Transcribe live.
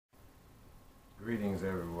Greetings,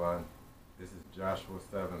 everyone. This is Joshua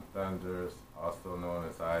Seven Thunders, also known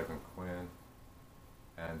as Ivan Quinn,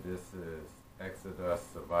 and this is Exodus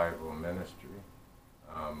Survival Ministry,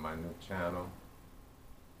 my new channel.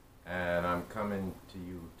 And I'm coming to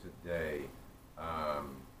you today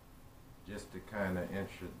just to kind of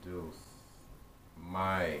introduce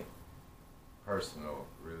my personal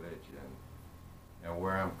religion and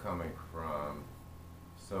where I'm coming from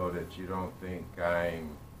so that you don't think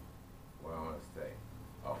I'm, well, I want to say,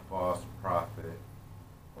 a false prophet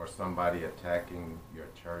or somebody attacking your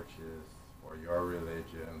churches or your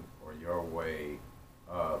religion or your way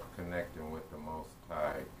of connecting with the Most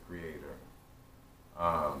High Creator.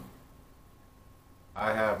 I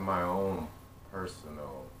have my own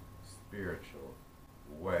personal spiritual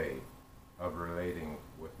way of relating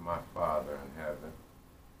with my Father in heaven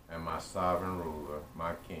and my sovereign ruler,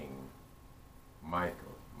 my King,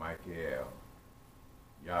 Michael,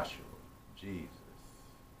 Yahshua, Jesus,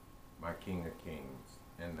 my King of Kings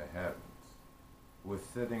in the heavens, who is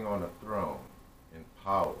sitting on a throne in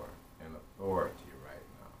power and authority right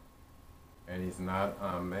now. And he's not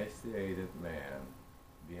an emaciated man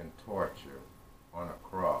being tortured on a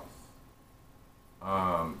cross.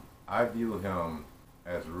 I view him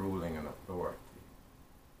as ruling in authority,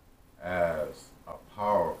 as a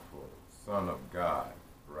powerful Son of God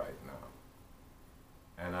right now.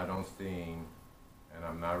 And I don't see him, and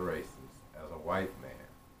I'm not racist, as a white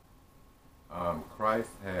man.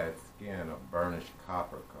 Christ had skin of burnished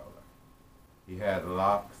copper color. He had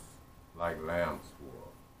locks like lamb's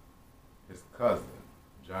wool. His cousin,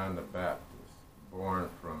 John the Baptist, born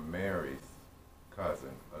from Mary's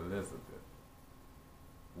cousin, Elizabeth,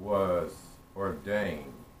 was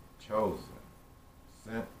ordained, chosen,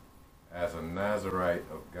 sent as a Nazarite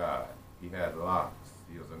of God. He had locks.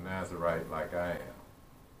 He was a Nazarite like I am.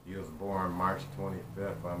 He was born March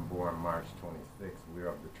 25th. I'm born March 26th. We're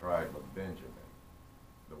of the tribe of Benjamin,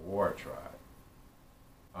 the war tribe.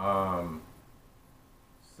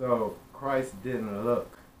 So Christ didn't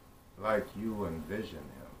look like you envision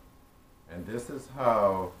him. And this is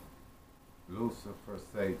how Lucifer,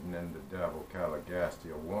 Satan, and the devil,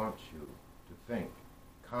 Caligastia, want you to think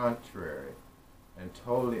contrary and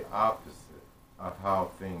totally opposite of how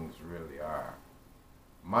things really are.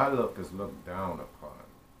 My look is looked down upon.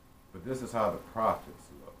 But this is how the prophets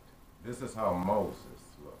looked. This is how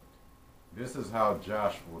Moses looked. This is how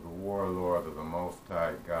Joshua, the warlord of the Most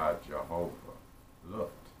High God, Jehovah,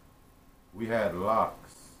 looked. We had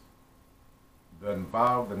locks. The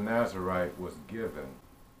vow of the Nazarite was given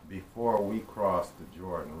before we crossed the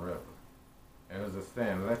Jordan River. And as a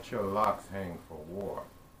saying, let your locks hang for war,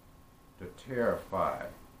 to terrify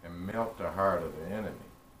and melt the heart of the enemy.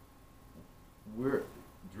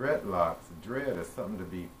 Dreadlocks, dread is something to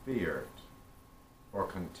be feared or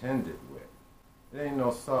contended with. It ain't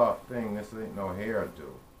no soft thing. This ain't no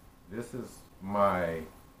hairdo. This is my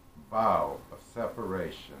vow of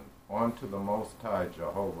separation unto the Most High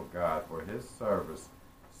Jehovah God for his service,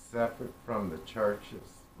 separate from the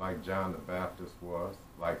churches like John the Baptist was,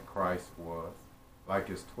 like Christ was, like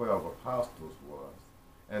his 12 apostles was.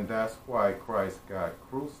 And that's why Christ got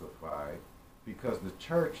crucified, because the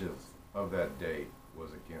churches of that day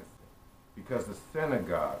was against him, because the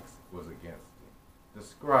synagogues was against him. The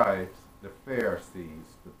scribes, the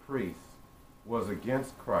Pharisees, the priests was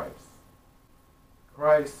against Christ.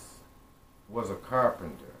 Christ was a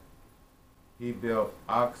carpenter. He built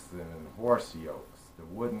oxen and horse yokes, the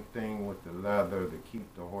wooden thing with the leather to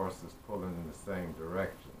keep the horses pulling in the same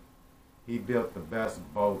direction. He built the best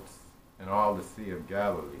boats in all the Sea of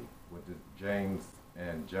Galilee with the James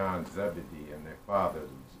and John Zebedee and their father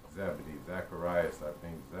Zebedee, Zacharias, I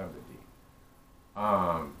think Zebedee.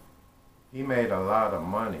 He made a lot of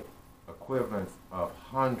money, equivalents of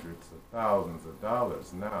hundreds of thousands of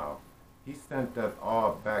dollars now. He sent that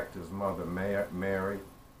all back to his mother Mary.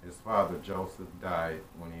 His father Joseph died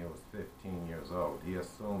when he was 15 years old. He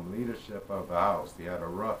assumed leadership of the house. He had a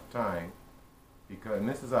rough time because, and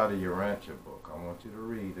this is out of your Urantia book. I want you to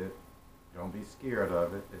read it. Don't be scared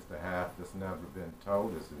of it. It's the half that's never been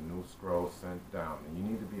told. It's a new scroll sent down. And you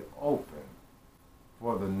need to be open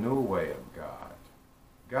for the new way of God.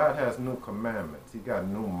 God has new commandments. He got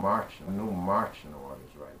new marching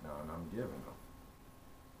orders right now, and I'm giving them.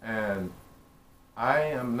 And I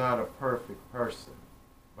am not a perfect person,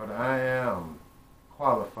 but I am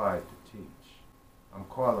qualified to teach. I'm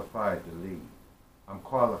qualified to lead. I'm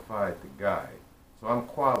qualified to guide. So I'm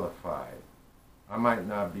qualified. I might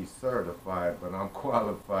not be certified, but I'm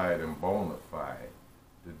qualified and bona fide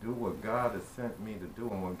to do what God has sent me to do.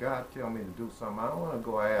 And when God tell me to do something, I don't want to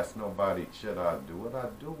go ask nobody, should I do it? I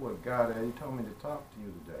do what God had. He told me to talk to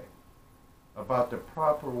you today. about the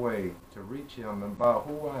proper way to reach him and about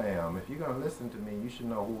who I am. If you're going to listen to me, you should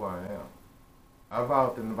know who I am. I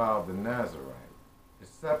vowed and vowed the Nazarite. It's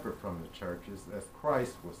separate from the churches as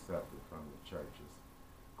Christ was separate from the churches.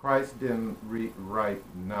 Christ didn't write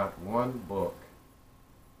not one book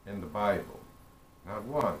in the Bible, not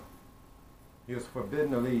one. He was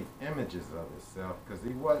forbidden to leave images of himself because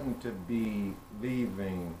he wasn't to be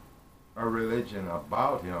leaving a religion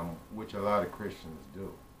about him, which a lot of Christians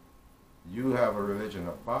do. You have a religion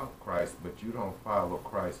about Christ, but you don't follow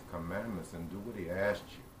Christ's commandments and do what he asked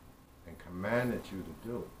you and commanded you to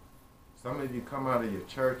do. Some of you come out of your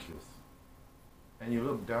churches and you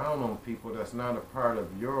look down on people that's not a part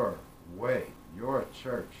of your way, your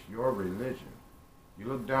church, your religion. You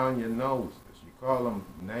look down your noses. You call them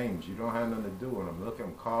names. You don't have nothing to do with them. Look at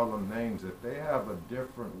them, call them names. If they have a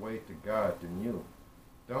different way to God than you,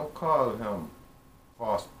 don't call them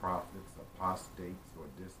false prophets, apostates, or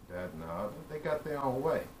this, that, and the other. They got their own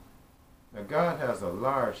way. Now, God has a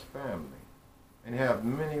large family, and he has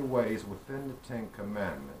many ways within the Ten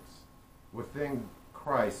Commandments, within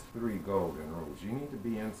Christ's 3 golden rules. You need to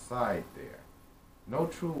be inside there. No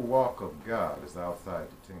true walk of God is outside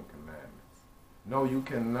the Ten Commandments. No, you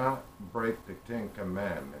cannot break the Ten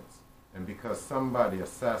Commandments, and because somebody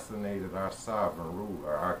assassinated our sovereign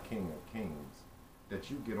ruler, our King of Kings, that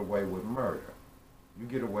you get away with murder. You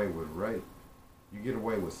get away with rape. You get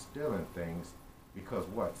away with stealing things because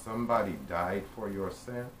what? Somebody died for your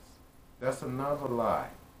sins? That's another lie.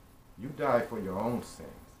 You die for your own sins.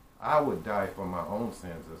 I would die for my own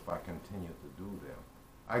sins if I continued to do them.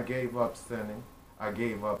 I gave up sinning. I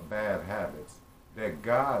gave up bad habits that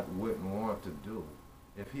God wouldn't want to do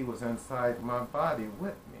if he was inside my body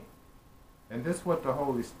with me. And this is what the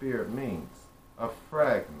Holy Spirit means. A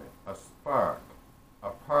fragment, a spark, a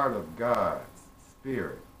part of God's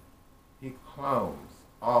Spirit. He clones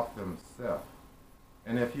off himself.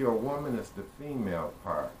 And if you're a woman, it's the female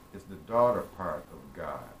part. It's the daughter part of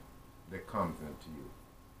God that comes into you.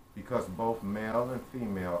 Because both male and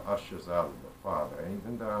female ushers out of the Father.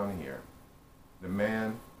 Even down here, the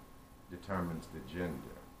man determines the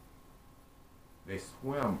gender. They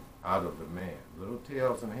swim out of the man. Little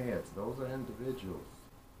tails and heads, those are individuals.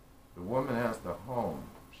 The woman has the home.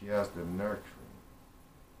 She has the nurturing.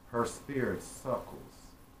 Her spirit suckles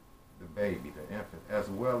the baby, the infant, as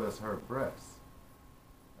well as her breasts.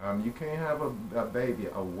 You can't have a baby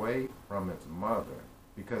away from its mother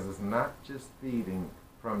because it's not just feeding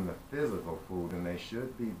from the physical food, and they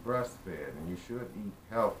should be breastfed, and you should eat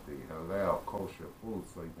healthy, halal, kosher food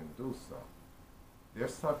so you can do so. They're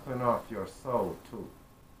suckling off your soul too.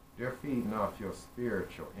 They're feeding off your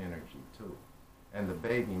spiritual energy too. And the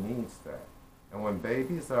baby needs that. And when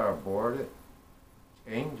babies are aborted,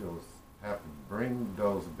 angels have to bring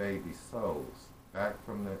those baby souls back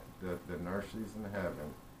from the nurseries in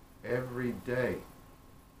heaven every day.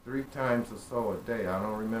 3 times or so a day. I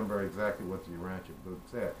don't remember exactly what the Urantia book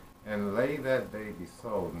said. And lay that baby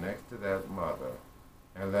soul next to that mother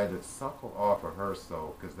and let it suckle off of her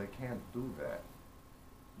soul, because they can't do that.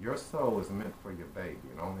 Your soul is meant for your baby,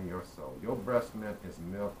 and only your soul. Your breast milk is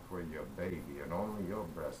milk for your baby, and only your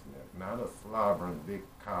breast milk. Not a slobbering big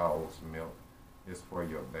cow's milk is for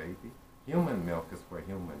your baby. Human milk is for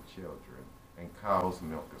human children, and cow's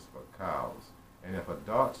milk is for cows. And if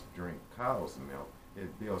adults drink cow's milk,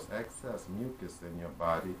 it builds excess mucus in your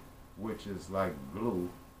body, which is like glue,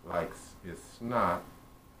 like it's snot.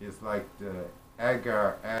 It's like the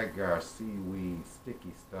agar seaweed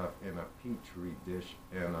sticky stuff in a petri dish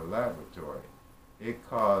in a laboratory. It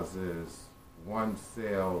causes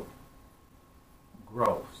one-celled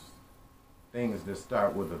growths, things that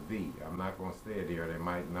start with a V. I'm not going to say it here. They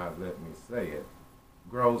might not let me say it.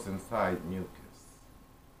 Grows inside mucus.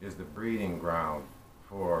 Is the breeding ground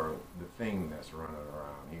for the thing that's running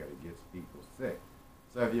around here that gets people sick.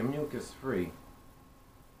 So if you're mucus free,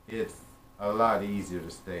 it's a lot easier to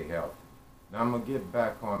stay healthy. Now I'm going to get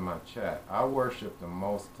back on my chat. I worship the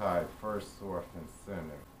Most High, first source and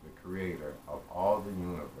center, the creator of all the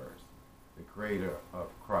universe, the creator of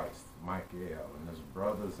Christ, Michael, and his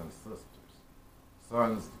brothers and sisters,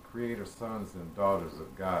 sons, the creator sons and daughters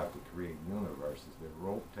of God to create universes that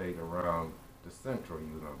rotate around the central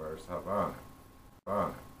universe, Havana.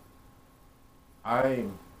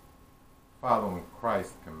 I'm following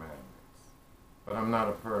Christ's commandments, but I'm not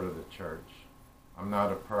a part of the church. I'm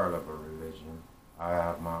not a part of a religion. I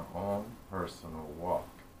have my own personal walk,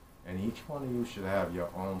 and each one of you should have your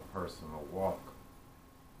own personal walk,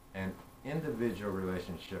 an individual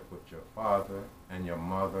relationship with your Father and your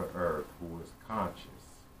Mother Earth, who is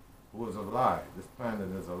conscious, who is alive. This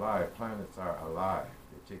planet is alive. Planets are alive.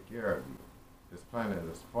 They take care of you. This planet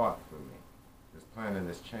has fought for me. This planet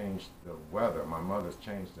has changed the weather. My mother's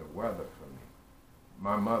changed the weather for me.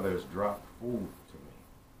 My mother's dropped food to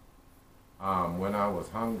me. When I was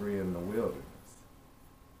hungry in the wilderness,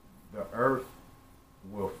 the earth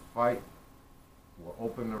will fight, will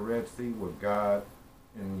open the Red Sea with God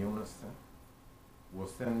in unison, will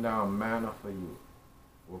send down manna for you,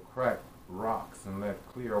 will crack rocks and let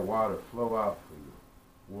clear water flow out for you,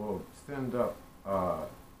 will send up a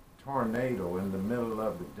tornado in the middle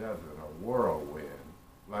of the desert, a whirlwind,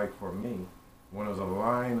 like for me, when there was a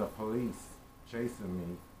line of police chasing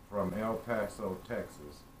me from El Paso,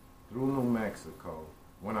 Texas, through New Mexico.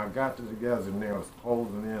 When I got to the desert, they was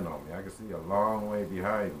closing in on me. I could see a long way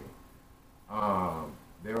behind me.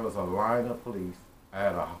 There was a line of police. I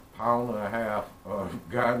had a pound and a half of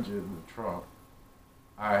ganja in the trunk.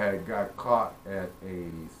 I had got caught at a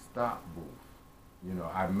stop booth. You know,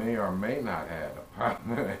 I may or may not have a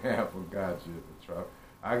pound and a half of ganja in the trunk.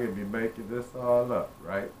 I could be making this all up,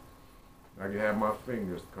 right? I could have my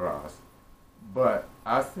fingers crossed. But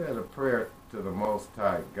I said a prayer to the Most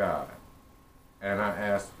High God, and I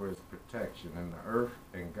asked for his protection, and the earth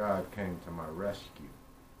and God came to my rescue.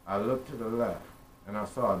 I looked to the left, and I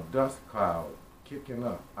saw a dust cloud kicking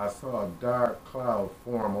up. I saw a dark cloud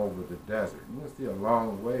form over the desert. You can see a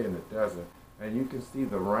long way in the desert, and you can see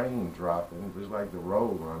the rain dropping. It was like the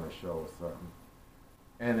Roadrunner show or something.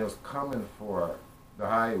 And it was coming for the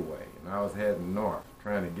highway, and I was heading north,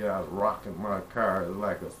 trying to get out. I was rocking my car. It was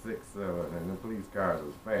like a 6-7, and the police cars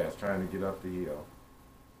was fast, trying to get up the hill.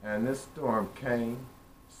 And this storm came.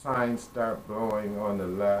 Signs start blowing on the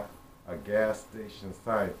left. A gas station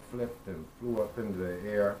sign flipped and flew up into the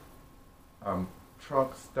air.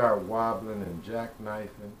 Trucks start wobbling and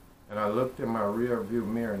jackknifing. And I looked in my rear view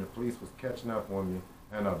mirror, and the police was catching up on me.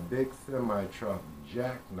 And a big semi-truck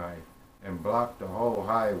jackknifed and blocked the whole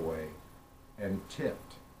highway and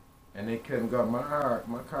tipped. And they couldn't go. My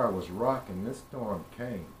car was rocking. This storm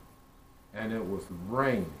came. And it was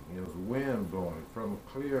raining. It was wind blowing from a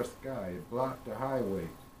clear sky. It blocked the highway.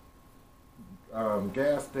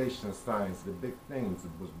 Gas station signs, the big things,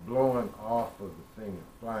 it was blowing off of the thing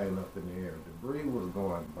and flying up in the air. Debris was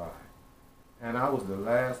going by. And I was the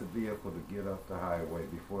last vehicle to get up the highway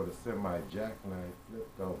before the semi-jackknife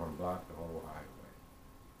flipped over and blocked the whole highway.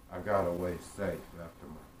 I got away safe after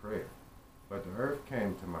my prayer. But the earth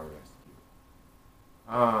came to my rescue.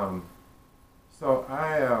 So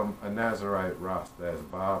I am a Nazarite Rasta, as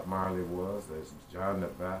Bob Marley was, as John the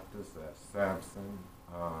Baptist, as Samson,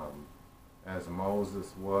 as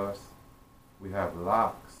Moses was. We have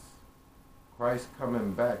locks. Christ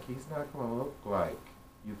coming back, he's not going to look like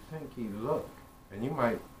you think he looked. And you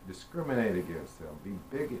might discriminate against him, be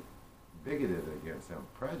bigoted against him,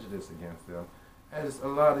 prejudiced against him. As a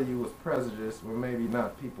lot of you was prejudiced, well, maybe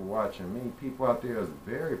not people watching me. People out there is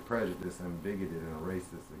very prejudiced and bigoted and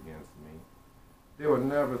racist against me. They would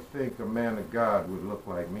never think a man of God would look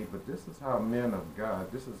like me, but this is how men of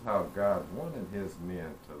God, this is how God wanted his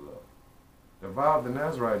men to look. The vow of the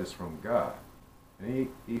Nazarite is from God, and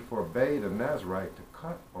he forbade a Nazarite to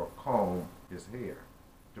cut or comb his hair,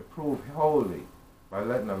 to prove holy by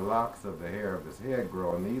letting the locks of the hair of his head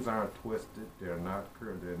grow. And these aren't twisted, they're not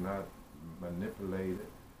curved, they're not manipulated.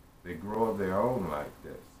 They grow of their own like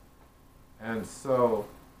this. And so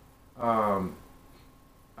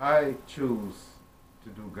I choose to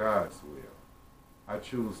do God's will. I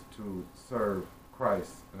choose to serve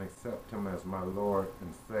Christ and accept him as my Lord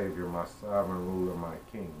and Savior, my sovereign ruler, my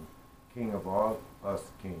King, King of all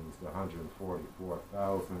us kings, the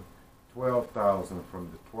 144,000, 12,000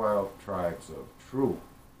 from the 12 tribes of true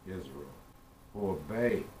Israel, who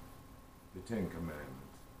obey the Ten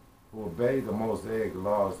Commandments, who obey the Mosaic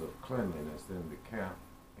laws of cleanliness in the camp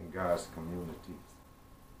in God's communities,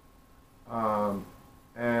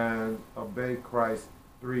 and obey Christ's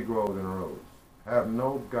 3 golden rules. Have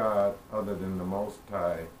no God other than the Most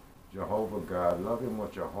High, Jehovah God. Love him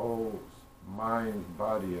with your whole mind,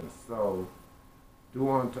 body, and soul. Do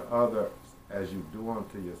unto others as you do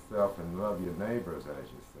unto yourself, and love your neighbors as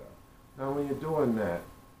yourself. Now, when you're doing that,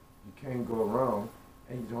 you can't go wrong,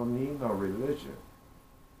 and you don't need no religion.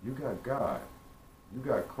 You got God. You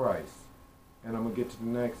got Christ. And I'm going to get to the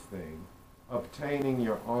next thing. Obtaining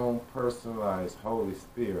your own personalized Holy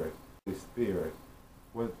Spirit,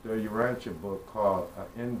 what the Urantia book called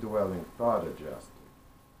an indwelling thought adjuster.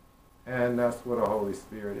 And that's what a Holy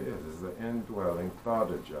Spirit is an indwelling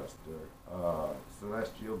thought adjuster, a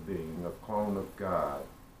celestial being, a clone of God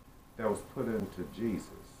that was put into Jesus,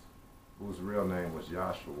 whose real name was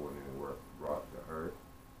Joshua when he brought to earth.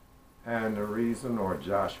 And the reason, or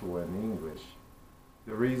Joshua in English,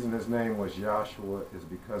 the reason his name was Joshua is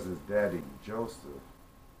because his daddy, Joseph,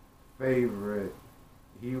 favorite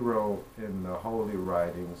hero in the holy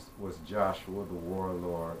writings was Joshua, the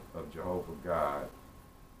warlord of Jehovah God,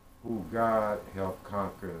 who God helped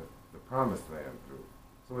conquer the promised land through.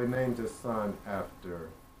 So he named his son after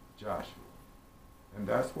Joshua. And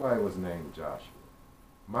that's why it was named Joshua.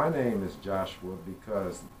 My name is Joshua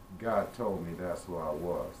because God told me that's who I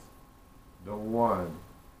was. The one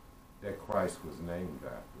that Christ was named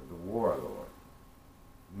after, the warlord.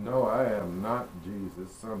 No, I am not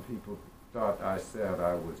Jesus. Some people thought I said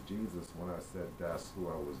I was Jesus when I said that's who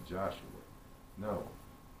I was, Joshua. No,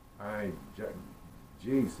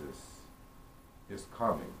 Jesus is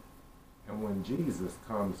coming. And when Jesus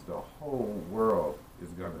comes, the whole world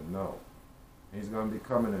is going to know. He's going to be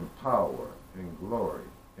coming in power, in glory,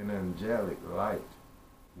 in angelic light,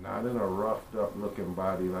 not in a roughed up looking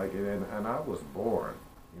body like it. And I was born,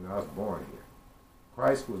 I was born here.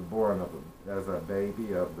 Christ was born as a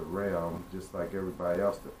baby of the realm, just like everybody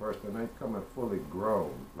else, the first, and they coming fully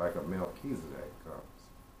grown, like a Melchizedek comes.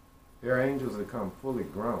 There are angels that come fully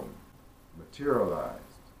grown, materialized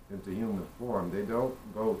into human form. They don't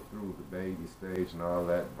go through the baby stage and all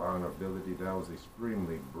that vulnerability. That was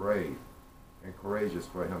extremely brave and courageous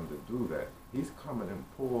for him to do that. He's coming in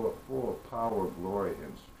full power, glory,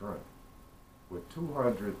 and strength, with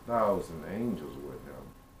 200,000 angels with him.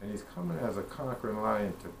 And he's coming as a conquering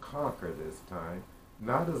lion to conquer this time,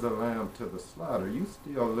 not as a lamb to the slaughter. You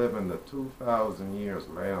still live in the 2,000 years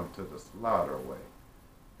lamb to the slaughter way.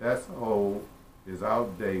 That's old, is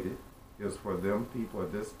outdated, is for them people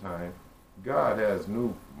at this time. God has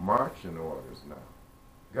new marching orders now.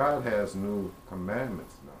 God has new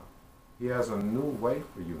commandments now. He has a new way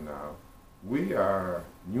for you now. We are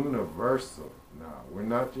universal now. We're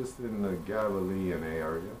not just in the Galilean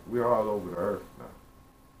area. We're all over the earth now.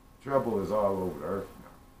 Trouble is all over the earth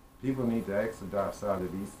now. People need to exodus out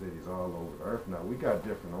of these cities all over the earth now. We got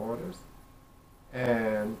different orders.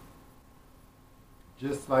 And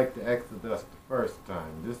just like the Exodus the first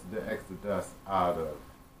time, this is the Exodus out of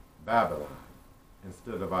Babylon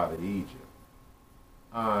instead of out of Egypt.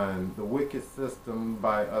 And the wicked system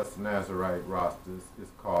by us Nazarite rosters is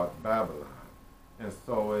called Babylon. And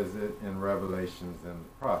so is it in Revelations and the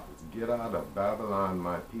prophets. Get out of Babylon,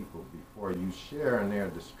 my people, before you share in their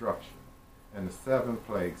destruction and the 7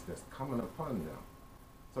 plagues that's coming upon them.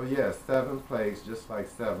 So yes, 7 plagues, just like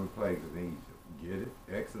 7 plagues in Egypt. Get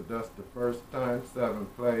it? Exodus the first time, 7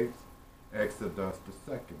 plagues. Exodus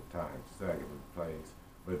the second time, 7 plagues.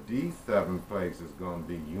 But these 7 plagues is going to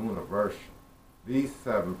be universal. These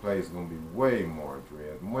 7 plagues are going to be way more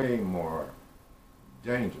dread, way more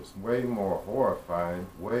dangerous, way more horrifying,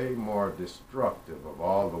 way more destructive of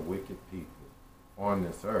all the wicked people on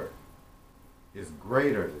this earth. It's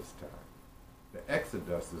greater this time. The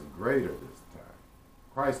Exodus is greater this time.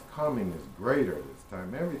 Christ's coming is greater this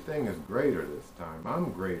time. Everything is greater this time.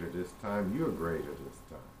 I'm greater this time. You're greater this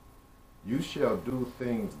time. You shall do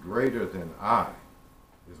things greater than I,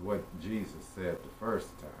 is what Jesus said the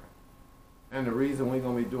first time. And the reason we're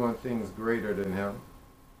going to be doing things greater than him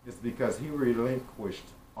is because he relinquished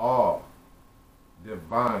all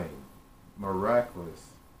divine, miraculous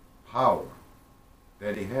power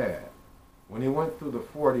that he had. When he went through the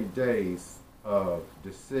 40 days of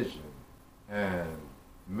decision and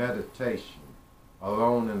meditation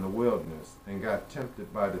alone in the wilderness and got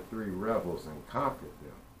tempted by the 3 rebels and conquered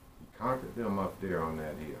them. He conquered them up there on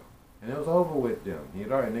that hill. And it was over with them.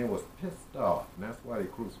 And they was pissed off, and that's why they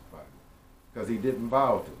crucified him, because he didn't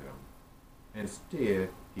bow to them. Instead,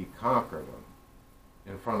 he conquered them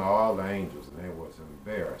in front of all the angels, and they was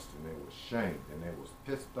embarrassed, and they was shamed, and they was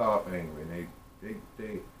pissed off, angry, and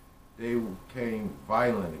they became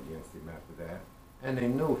violent against him after that. And they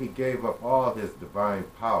knew he gave up all his divine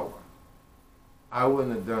power. I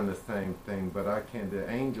wouldn't have done the same thing, but the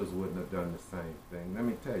angels wouldn't have done the same thing. Let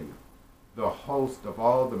me tell you, the host of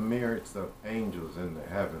all the myriads of angels in the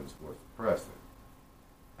heavens was present.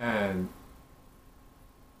 And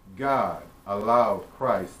God allowed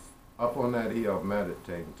Christ up on that hill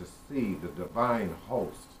meditating to see the divine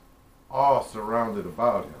host all surrounded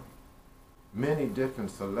about him. Many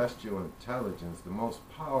different celestial intelligence, the most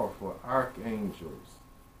powerful archangels,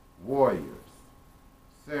 warriors,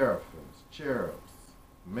 seraphims, cherubs,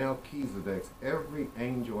 Melchizedek, every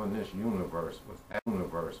angel in this universe was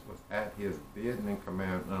at his bidding and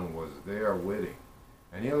command and was there with him.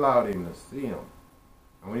 And he allowed him to see him.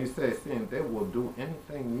 And when you say see him, they will do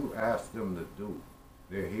anything you ask them to do.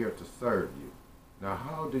 They're here to serve you. Now,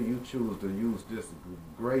 how do you choose to use this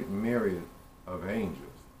great myriad of angels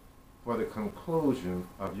for the conclusion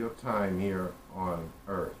of your time here on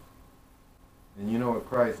earth? And you know what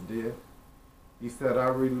Christ did? He said,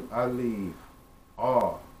 I leave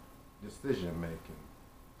all decision making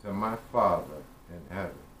to my Father in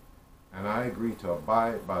heaven. And I agree to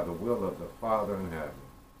abide by the will of the Father in heaven.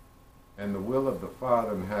 And the will of the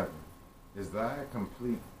Father in heaven is that I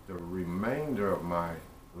complete the remainder of my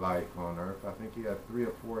life on earth. I think he had 3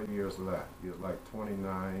 or 4 years left. He was like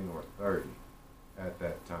 29 or 30 at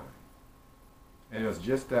that time. And it was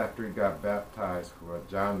just after he got baptized for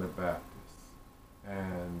John the Baptist.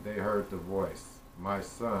 And they heard the voice, "My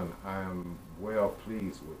son, I am well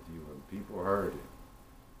pleased with you." And people heard it.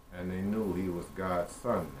 And they knew he was God's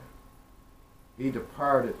son now. He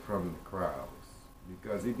departed from the crowds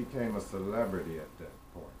because he became a celebrity at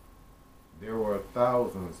that point. There were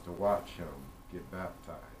thousands to watch him get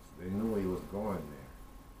baptized. They knew he was going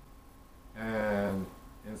there. And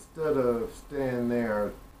instead of staying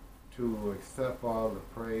there to accept all the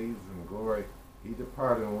praise and glory, he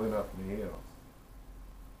departed and went up in the hills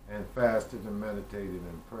and fasted and meditated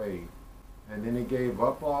and prayed. And then he gave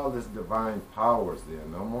up all his divine powers there.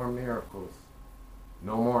 No more miracles.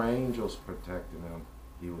 No more angels protecting him.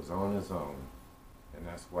 He was on his own. And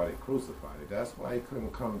that's why they crucified him. That's why he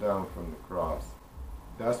couldn't come down from the cross.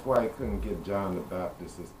 That's why he couldn't get John the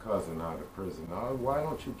Baptist, his cousin, out of prison. Oh, why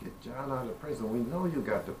don't you get John out of prison? We know you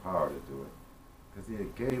got the power to do it. Because he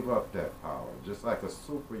had gave up that power. Just like a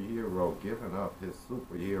superhero giving up his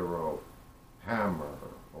superhero hammer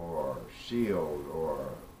or shield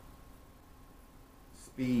or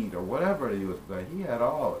speed or whatever he was, but he had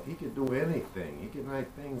all. He could do anything. He could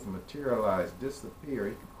make things materialize, disappear.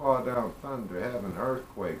 He could call down thunder, having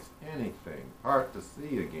earthquakes, anything, part to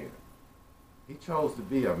see again. He chose to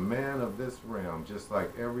be a man of this realm, just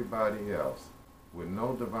like everybody else, with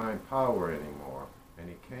no divine power anymore. And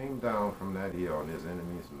he came down from that hill, and his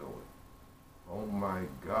enemies knew it. Oh my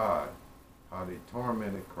God, how they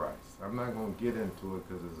tormented Christ. I'm not going to get into it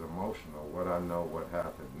because it's emotional, what I know what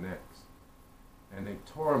happened next. And they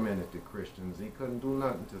tormented the Christians. He couldn't do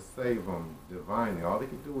nothing to save them divinely. All he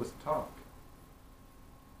could do was talk.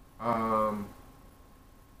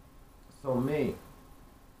 So me,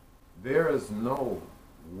 there is no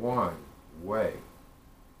one way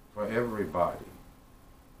for everybody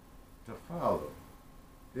to follow.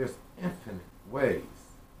 There's infinite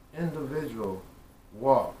ways, individual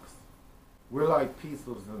walks. We're like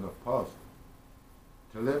pieces in a puzzle.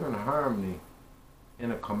 To live in harmony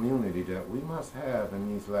in a community that we must have in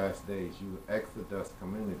these last days, you Exodus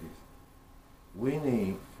communities, we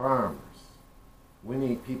need farmers. We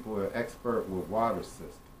need people who are expert with water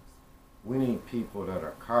systems. We need people that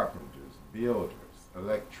are carpenters, builders,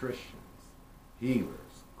 electricians,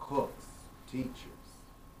 healers, cooks, teachers.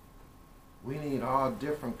 We need all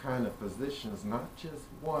different kind of positions, not just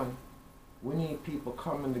one. We need people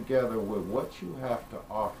coming together with what you have to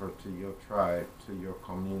offer to your tribe, to your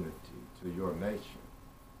community, to your nation,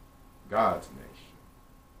 God's nation,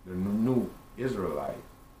 the new Israelite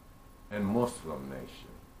and Muslim nation,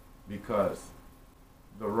 because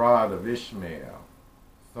the rod of Ishmael,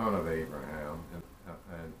 son of Abraham,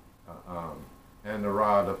 and the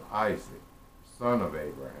rod of Isaac, son of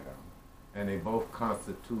Abraham, and they both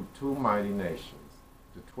constitute two mighty nations,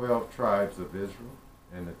 the 12 tribes of Israel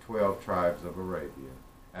and the 12 tribes of Arabia,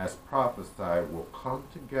 as prophesied, will come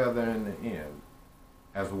together in the end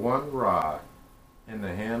as one rod in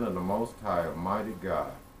the hand of the Most High, Almighty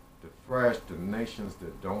God, to thrash the nations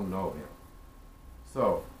that don't know him.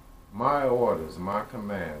 So, my orders, my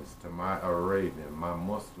commands to my Arabian, my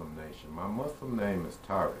Muslim nation, my Muslim name is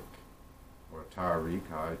Tariq, or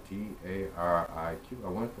Tariq, I-T-A-R-I-Q. I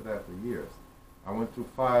went for that for years. I went through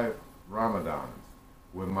 5 Ramadans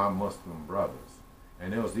with my Muslim brothers.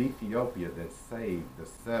 And it was Ethiopia that saved the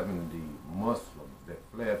 70 Muslims that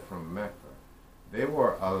fled from Mecca. They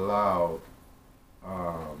were allowed,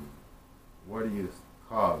 what do you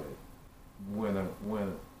call it?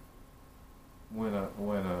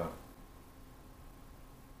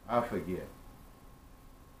 I forget.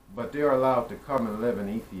 But they're allowed to come and live in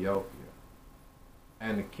Ethiopia.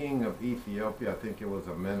 And the king of Ethiopia, I think it was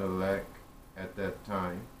Amenelek at that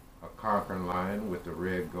time, a conquering lion with the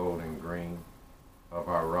red, gold, and green of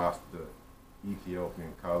our Rasta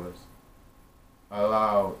Ethiopian colors,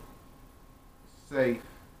 allowed safe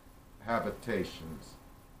habitations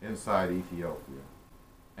inside Ethiopia.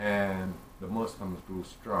 And the Muslims grew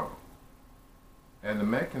strong. And the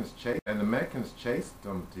Meccans chased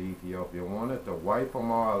them to Ethiopia, wanted to wipe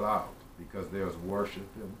them all out because they was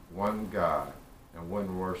worshiping one God and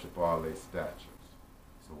wouldn't worship all their statues.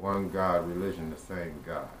 So one God, religion, the same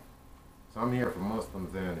God. So I'm here for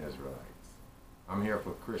Muslims and Israelites. I'm here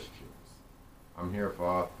for Christians. I'm here for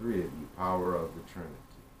all 3 of you, power of the Trinity.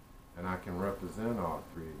 And I can represent all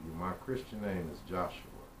 3 of you. My Christian name is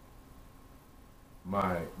Joshua.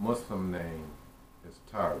 My Muslim name is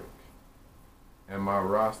Tariq. And my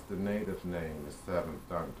Rasta native name is Seven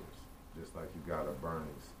Thunders. Just like you got a burning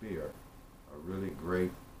spear, a really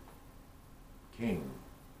great king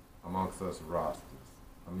amongst us Rastas,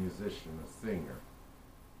 a musician, a singer,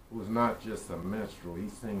 who's not just a minstrel. He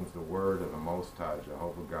sings the word of the Most High,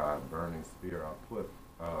 Jehovah God, burning spear. I'll put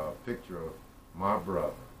a picture of my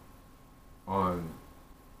brother on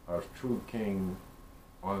a true king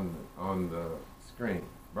on the screen.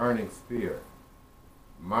 Burning spear.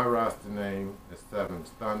 My Rasta name is Seven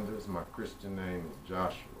Thunders. My Christian name is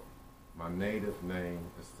Joshua. My native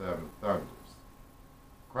name is Seven Thunders.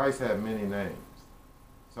 Christ had many names.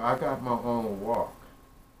 So I got my own walk.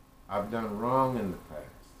 I've done wrong in the past.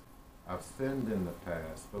 I've sinned in the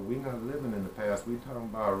past, but we're not living in the past. We're talking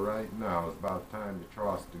about right now. It's about time to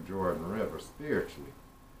cross the Jordan River spiritually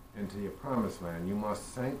into your promised land. You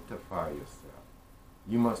must sanctify yourself.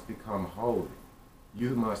 You must become holy.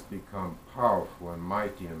 You must become powerful and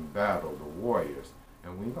mighty in battle, the warriors.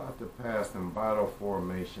 And we're about to pass in battle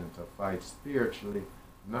formation to fight spiritually,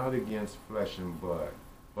 not against flesh and blood,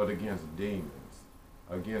 but against demons,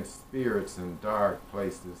 against spirits in dark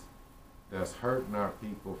places that's hurting our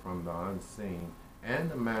people from the unseen and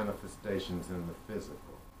the manifestations in the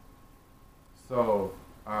physical. So,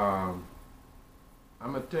 I'm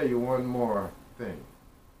going to tell you one more thing.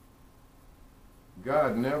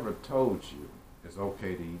 God never told you it's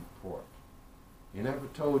okay to eat pork. He never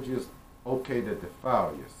told you it's okay to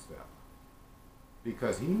defile yourself,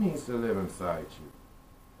 because he needs to live inside you,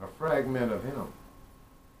 a fragment of him.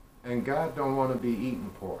 And God don't want to be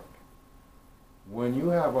eating pork. When you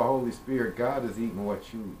have a Holy Spirit, God is eating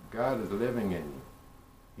what you eat. God is living in you.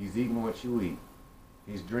 He's eating what you eat.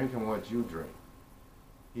 He's drinking what you drink.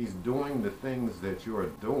 He's doing the things that you are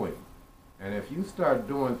doing. And if you start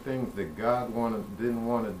doing things that God didn't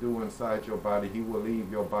want to do inside your body, he will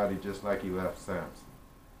leave your body just like he left Samson.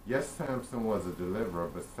 Yes, Samson was a deliverer,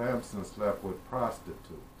 but Samson slept with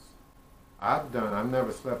prostitutes. I've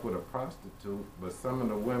never slept with a prostitute, but some of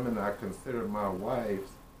the women I considered my wives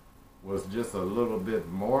was just a little bit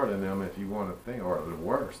more than them, if you want to think, or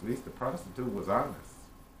worse. At least the prostitute was honest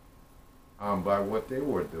by what they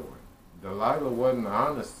were doing. Delilah wasn't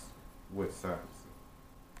honest with Samson.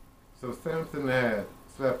 So Samson had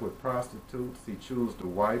slept with prostitutes. He chose the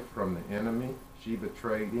wife from the enemy. She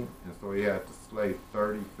betrayed him, and so he had to slay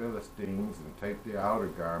 30 Philistines and take their outer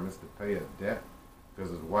garments to pay a debt, because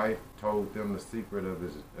his wife told them the secret of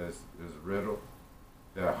his riddle,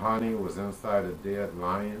 that honey was inside a dead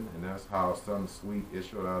lion, and that's how something sweet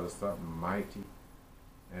issued out of something mighty.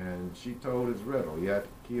 And she told his riddle. He had to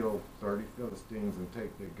kill 30 Philistines and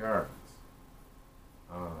take their garments.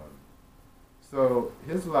 So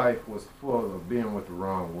his life was full of being with the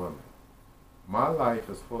wrong women. My life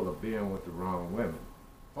is full of being with the wrong women,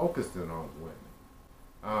 focusing on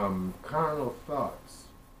women, carnal thoughts,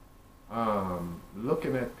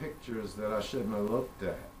 looking at pictures that I shouldn't have looked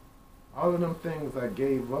at. All of them things I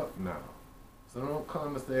gave up now. So don't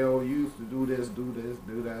come and say, oh, you used to do this, do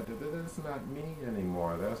that. That's not me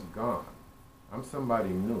anymore. That's gone. I'm somebody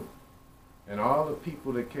new. And all the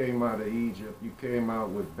people that came out of Egypt, you came out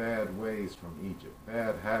with bad ways from Egypt,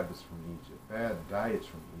 bad habits from Egypt, bad diets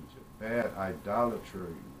from Egypt, bad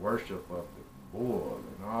idolatry, worship of the bull,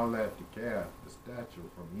 and all that, the calf, the statue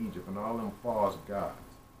from Egypt, and all them false gods.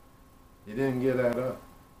 You didn't get that up.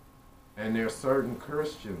 And there's certain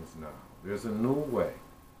Christians now. There's a new way.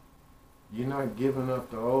 You're not giving up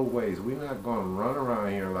the old ways. We're not going to run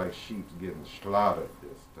around here like sheep getting slaughtered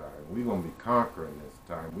this time. We're going to be conquering this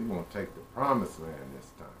time. We're going to take the promised land this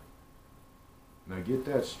time. Now get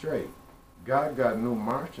that straight. God got new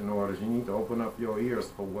marching orders. You need to open up your ears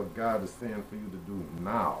for what God is saying for you to do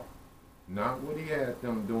now. Not what he had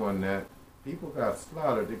them doing that. People got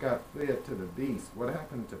slaughtered. They got fled to the beast. What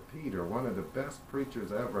happened to Peter, one of the best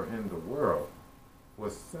preachers ever in the world,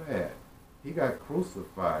 was sad. He got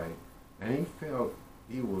crucified, and he felt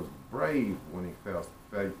he was brave when he felt.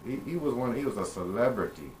 He was a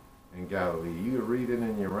celebrity in Galilee. You can read it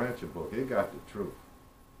in your Rancher book. It got the truth.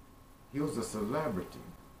 He was a celebrity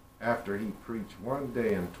after he preached one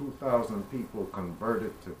day, and 2,000 people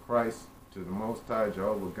converted to Christ, to the Most High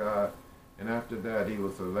Jehovah God. And after that, he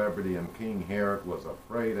was a celebrity, and King Herod was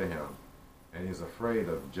afraid of him. And he's afraid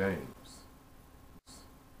of James,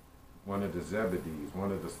 one of the Zebedees,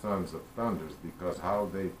 one of the sons of thunders, because how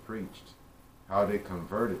they preached, how they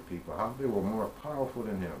converted people, how they were more powerful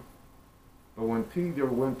than him. But when Peter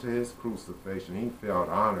went to his crucifixion, he felt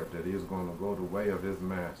honored that he was going to go the way of his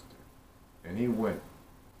master. And he went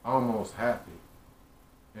almost happy.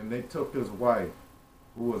 And they took his wife,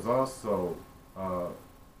 who was also a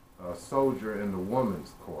a soldier in the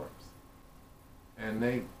woman's corpse, and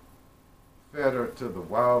they fed her to the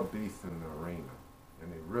wild beasts in the arena,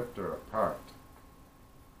 and they ripped her apart.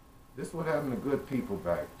 This is what happened to good people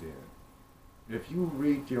back then. If you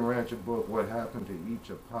read your Rancher book, what happened to each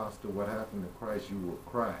apostle, what happened to Christ, you will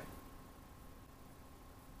cry.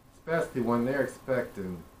 Especially when they're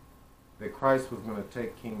expecting that Christ was going to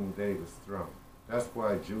take King David's throne. That's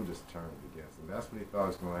why Judas turned against him. That's what he thought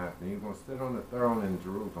was going to happen. He was going to sit on the throne in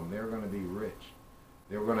Jerusalem. They were going to be rich.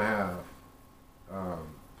 They were going to have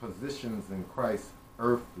positions in Christ's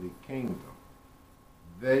earthly kingdom.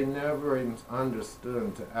 They never even understood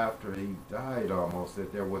until after he died almost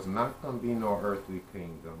that there was not going to be no earthly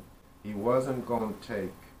kingdom. He wasn't going to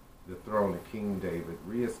take the throne of King David,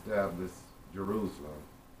 reestablish Jerusalem.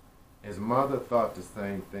 His mother thought the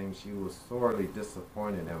same thing. She was sorely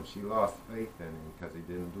disappointed in him. She lost faith in him because he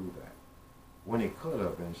didn't do that when he could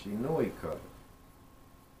have, and she knew he could have.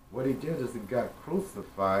 What he did is he got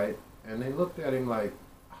crucified, and they looked at him like,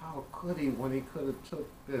 how could he, when he could have took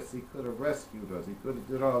this, he could have rescued us, he could have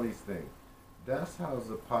did all these things. That's how his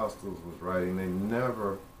apostles was writing. They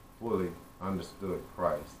never fully understood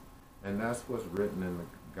Christ. And that's what's written in the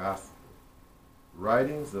gospel.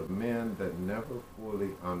 Writings of men that never fully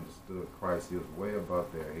understood Christ. He was way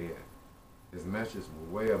above their head. His messages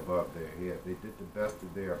were way above their head. They did the best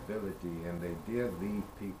of their ability, and they did lead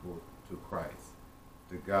people to Christ,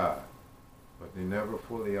 to God. But they never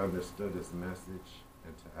fully understood his message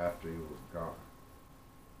until after he was gone.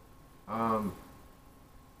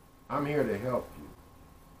 I'm here to help you.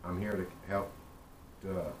 I'm here to help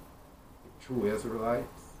the true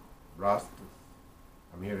Israelites, Rastas.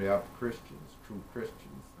 I'm here to help Christians, true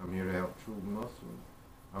Christians. I'm here to help true Muslims.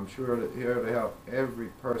 I'm here to help every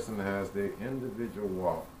person that has their individual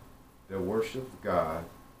walk, that worships God,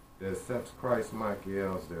 that accepts Christ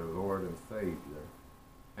Michael as their Lord and Savior,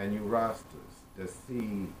 and you Rastas that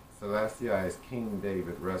see Selassie as King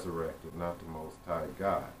David resurrected, not the Most High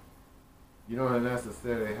God. You don't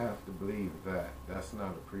necessarily have to believe that. That's not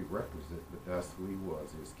a prerequisite, but that's who he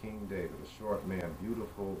was. He was King David, a short man,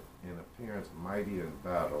 beautiful in appearance, mighty in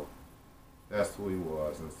battle. That's who he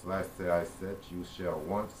was. And Selassie I said, you shall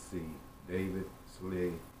once see David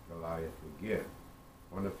slay Goliath again.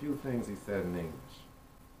 One of the few things he said in English.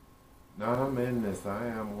 Now I'm in this, I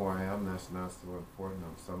am who I am, that's not so important.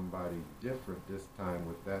 I'm somebody different this time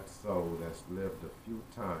with that soul that's lived a few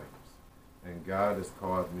times. And God has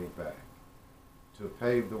called me back to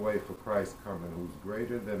pave the way for Christ coming, who's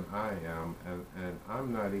greater than I am, and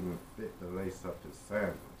I'm not even fit to lace up his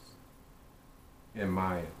sandals, in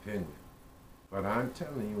my opinion. But I'm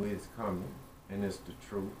telling you, he's coming, and it's the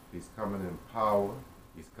truth. He's coming in power.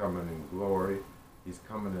 He's coming in glory. He's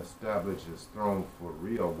coming to establish his throne for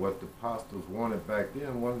real. What the apostles wanted back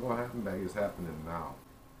then wasn't going to happen back. It's happening now.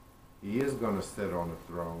 He is going to sit on a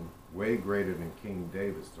throne way greater than King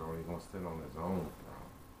David's throne. He's going to sit on his own throne.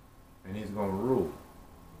 And he's going to rule.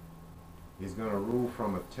 He's going to rule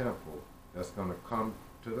from a temple that's going to come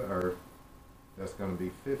to the earth. That's going to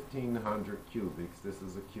be 1,500 cubics. This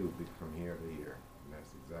is a cubic from here to here. And that's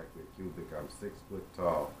exactly a cubic. I'm 6 foot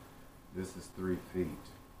tall. This is 3 feet.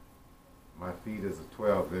 My feet is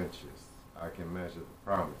 12 inches. I can measure the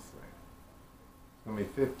promised land. It's going to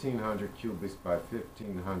be 1,500 cubics by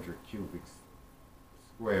 1,500 cubics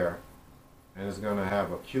square. And it's going to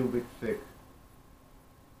have a cubic thick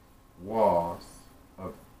walls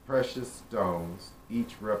of precious stones,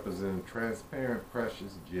 each representing transparent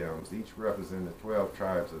precious gems, each representing the 12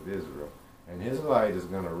 tribes of Israel. And his light is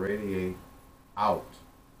going to radiate out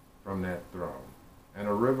from that throne. And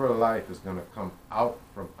a river of life is going to come out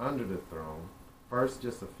from under the throne, first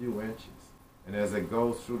just a few inches. And as it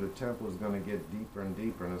goes through the temple, it's going to get deeper and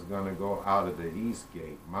deeper, and it's going to go out of the east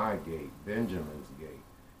gate, my gate, Benjamin's gate.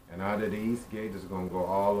 And out of the east gate, it's going to go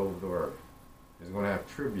all over the earth. It's going to have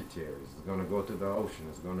tributaries. It's going to go to the ocean.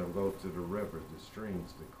 It's going to go to the rivers, the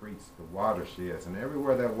streams, the creeks, the watersheds. And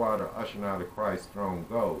everywhere that water ushering out of Christ's throne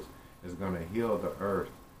goes is going to heal the earth.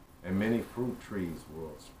 And many fruit trees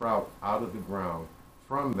will sprout out of the ground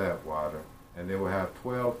from that water. And they will have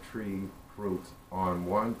 12 tree fruits on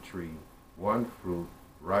one tree, one fruit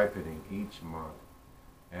ripening each month.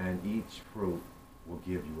 And each fruit will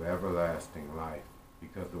give you everlasting life,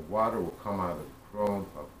 because the water will come out of the throne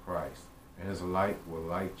of Christ, and his light will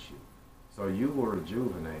light you. So you will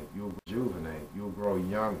rejuvenate, you'll grow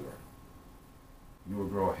younger, you will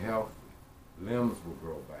grow healthy, limbs will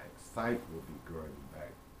grow back, sight will be growing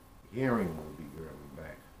back, hearing will be growing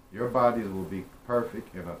back. Your bodies will be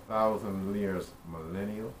perfect in 1,000 years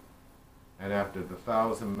millennial, and after the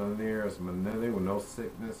 1,000 years millennial, with no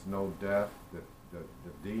sickness, no death,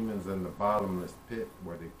 the demons in the bottomless pit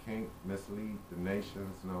where they can't mislead the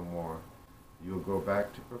nations no more. You'll go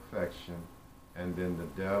back to perfection, and then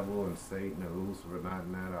the devil and Satan and Lucifer, not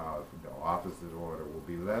in that order, the opposite order, will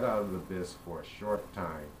be let out of the abyss for a short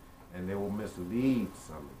time, and they will mislead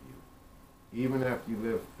some of you. Even after you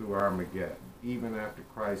live through Armageddon, even after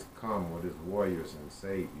Christ come with his warriors and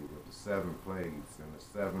save you with the 7 plagues and the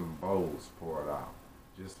 7 bowls poured out,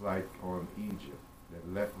 just like on Egypt,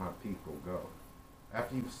 that let my people go.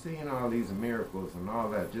 After you've seen all these miracles and all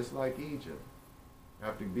that, just like Egypt,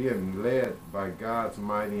 after being led by God's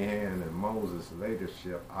mighty hand and Moses'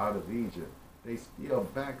 leadership out of Egypt, they still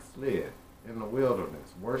backslid in the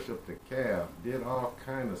wilderness, worshiped the calf, did all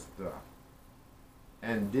kind of stuff,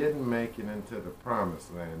 and didn't make it into the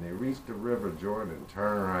promised land. They reached the river Jordan and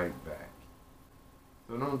turned right back.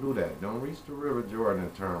 So don't do that. Don't reach the river Jordan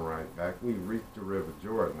and turn right back. We've reached the river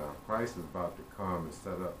Jordan now. Christ is about to come and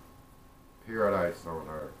set up paradise on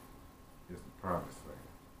earth. It's the promised land.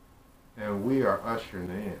 And we are ushering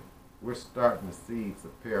in. We're starting the seeds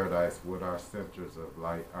of paradise with our centers of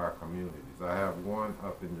light, our communities. I have one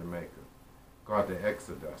up in Jamaica called the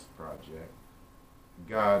Exodus Project.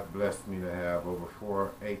 God blessed me to have over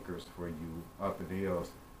 4 acres for you up in the hills.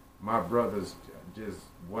 My brothers just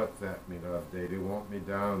WhatsApped me the other day. They want me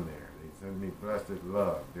down there. They send me blessed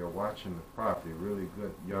love. They're watching the property. Really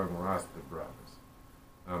good young Rasta brothers.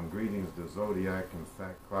 Greetings to Zodiac and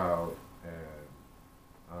Sack Cloud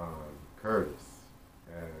and Curtis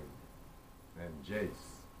and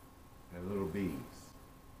Jace and Little Bees.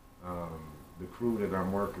 The crew that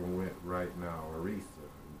I'm working with right now, Arisa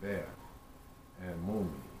and Beth and Mumi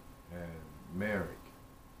and Merrick.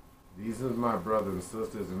 These are my brothers and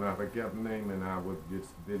sisters, and if I kept naming, this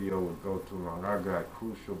video would go too long. I got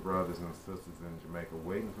crucial brothers and sisters in Jamaica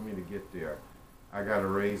waiting for me to get there. I got to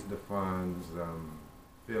raise the funds,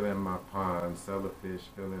 fill in my pond, sell the fish,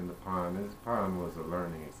 fill in the pond. This pond was a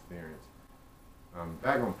learning experience.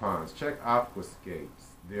 Back on ponds, check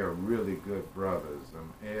Aquascapes. They're really good brothers.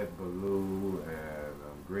 Ed Ballou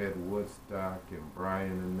and Greg Woodstock and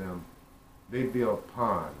Brian and them. They build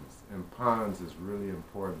ponds, and ponds is really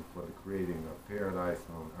important for the creating of paradise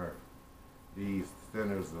on earth. These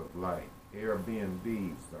centers of light,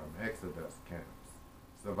 Airbnbs, Exodus camps,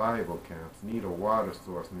 survival camps need a water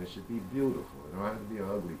source, and it should be beautiful. It don't have to be an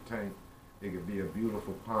ugly tank. It could be a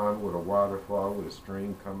beautiful pond with a waterfall, with a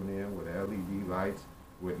stream coming in, with LED lights,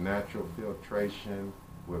 with natural filtration,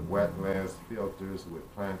 with wetlands filters,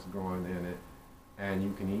 with plants growing in it. And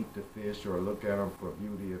you can eat the fish or look at them for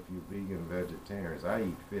beauty if you're vegan vegetarians. I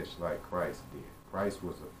eat fish like Christ did. Christ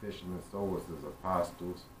was a fisherman, so was his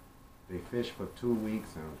apostles. They fished for 2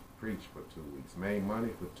 weeks and preached for 2 weeks. Made money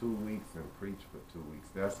for 2 weeks and preached for 2 weeks.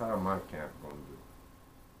 That's how my camp gonna do.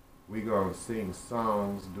 We gonna sing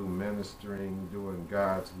songs, do ministering, doing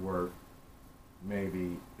God's work,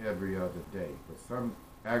 maybe every other day. But some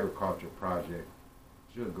agriculture project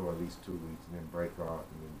should go at least 2 weeks and then break off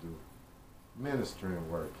and then do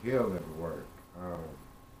ministering work, healing work,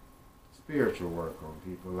 spiritual work on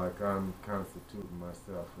people like I'm constituting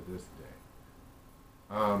myself for this day.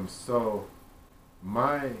 So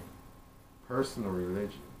my personal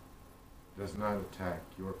religion does not attack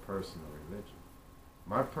your personal religion.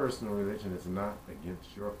 My personal religion is not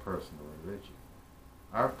against your personal religion.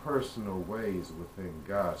 Our personal ways within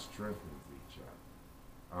God strengthens each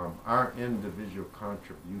other. Our individual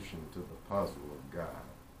contribution to the puzzle of God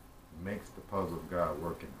makes the puzzle of God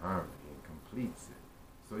work in harmony and completes it.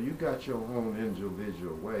 So you got your own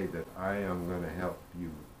individual way that I am going to help you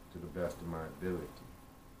to the best of my ability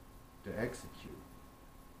to execute.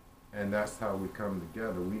 And that's how we come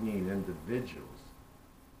together. We need individuals.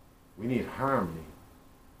 We need harmony,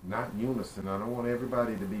 not unison. I don't want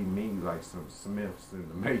everybody to be me like some Smiths in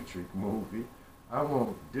the Matrix movie. I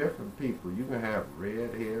want different people. You can have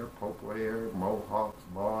red hair, purple hair, mohawks,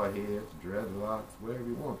 bald heads, dreadlocks, whatever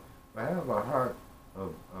you want. But have a heart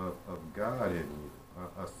of God in you,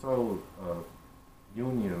 a soul of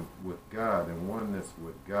union with God and oneness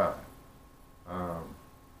with God.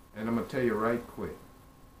 And I'm going to tell you right quick,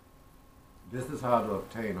 this is how to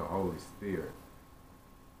obtain a Holy Spirit.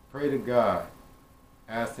 Pray to God.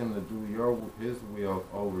 Ask him to do his will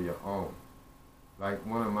over your own. Like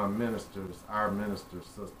one of my ministers, our minister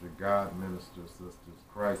sister, God minister sisters,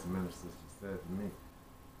 Christ minister sister said to me,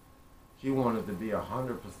 she wanted to be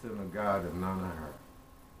 100% of God and none of her.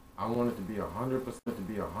 I wanted to be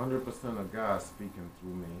 100% of God speaking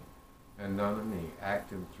through me and none of me,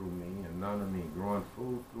 acting through me and none of me, growing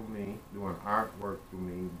food through me, doing artwork through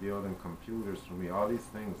me, building computers through me, all these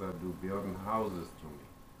things I do, building houses through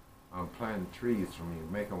me, planting trees through me,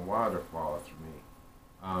 making waterfalls through me,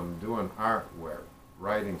 doing artwork,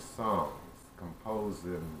 writing songs,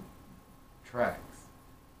 composing tracks.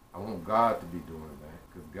 I want God to be doing that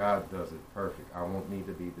because God does it perfect. I want me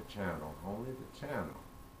to be the channel, only the channel.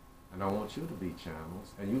 And I want you to be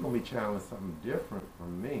channels, and you're going to be channeling something different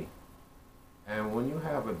from me. And when you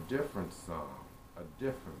have a different song, a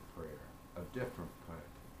different prayer, a different planting,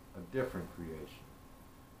 a different creation,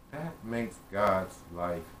 that makes God's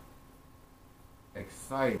life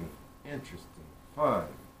exciting, interesting, fun,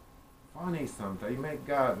 funny sometimes. You make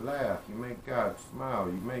God laugh, you make God smile,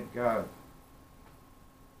 you make God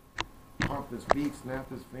pump his feet, snap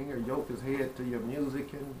his finger, yoke his head to your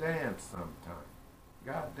music, and dance sometimes.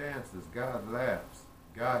 God dances, God laughs,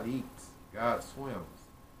 God eats, God swims,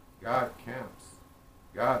 God camps,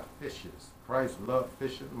 God fishes. Christ loved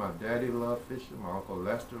fishing, my daddy loved fishing, my Uncle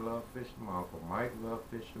Lester loved fishing, my Uncle Mike loved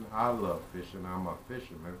fishing, I love fishing, I'm a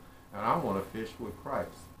fisherman, and I want to fish with Christ.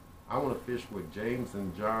 I want to fish with James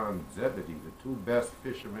and John Zebedee, the two best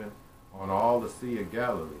fishermen on all the Sea of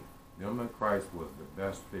Galilee. Them and Christ was the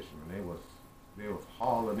best fishermen. They was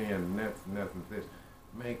hauling in nets and fish,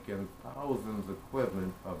 making thousands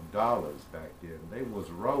equivalent of dollars back then. They was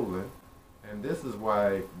rolling, and this is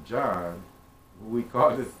why John, who we call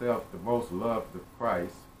himself the most loved of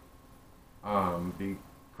Christ,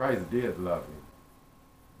 Christ did love him,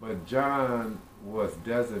 but John was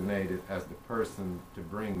designated as the person to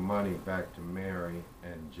bring money back to Mary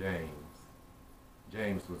and James.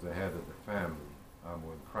 James was the head of the family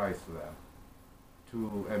when Christ left,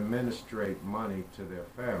 to administrate money to their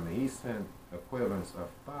family. He sent equivalents of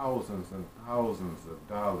thousands and thousands of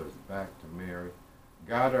dollars back to Mary,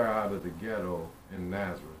 got her out of the ghetto in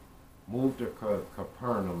Nazareth, moved her to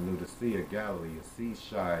Capernaum near the Sea of Galilee, a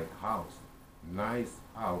seaside house, nice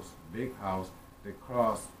house, big house that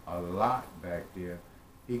cost a lot back there.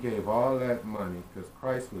 He gave all that money because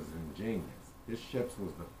Christ was ingenious. His ships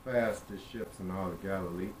was the fastest ships in all of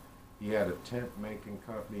Galilee. He had a tent-making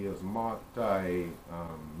company. He was multi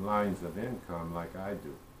lines of income like I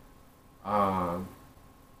do.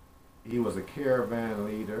 He was a caravan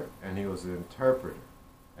leader, and he was an interpreter.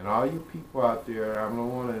 And all you people out there, I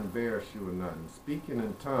don't want to embarrass you or nothing. Speaking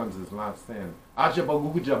in tongues is not saying,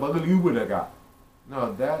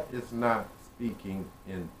 no, that is not speaking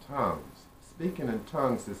in tongues. Speaking in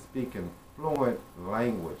tongues is speaking fluent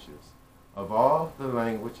languages of all the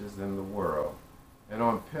languages in the world. And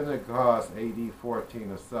on Pentecost, AD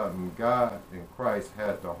 14 or something, God in Christ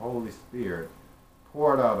had the Holy Spirit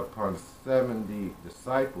poured out upon 70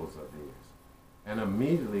 disciples of his. And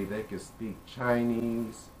immediately they could speak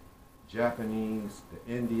Chinese, Japanese, the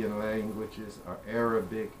Indian languages, or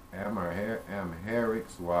Arabic, Amharic,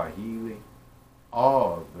 Swahili,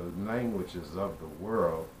 all the languages of the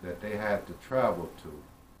world that they had to travel to.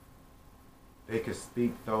 They could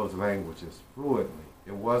speak those languages fluently.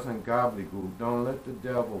 It wasn't gobbledygook. Don't let the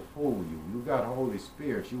devil fool you. You got Holy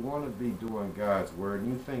Spirit. You want to be doing God's word,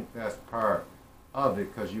 and you think that's part of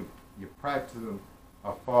it because you're practicing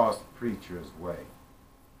a false preacher's way.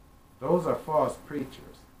 Those are false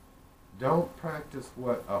preachers. Don't practice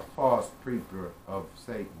what a false preacher of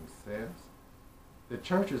Satan says. The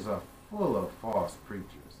churches are full of false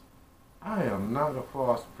preachers. I am not a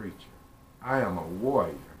false preacher. I am a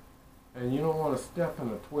warrior. And you don't want to step in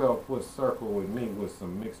a 12-foot circle with me with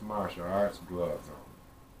some mixed martial arts gloves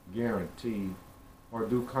on. Guaranteed. Or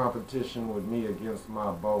do competition with me against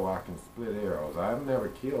my bow. I can split arrows. I've never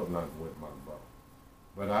killed nothing with my bow.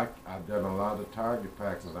 But I've done a lot of target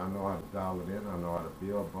practice. I know how to dial it in. I know how to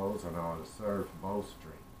build bows. I know how to serve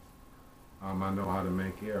bowstrings. I know how to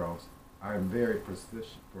make arrows. I am very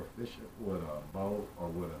proficient with a bow or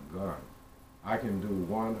with a gun. I can do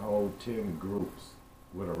one whole 10 groups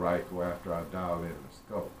with a rifle after I dial in the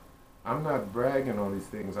scope. I'm not bragging on these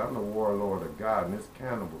things. I'm the warlord of God, and this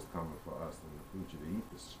cannibal's coming for us in the future to eat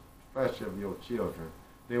the flesh of your children.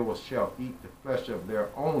 They shall eat the flesh of their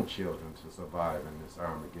own children to survive in this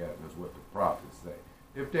Armageddon, is what the prophets say.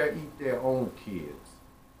 If they eat their own kids,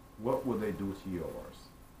 what will they do to yours?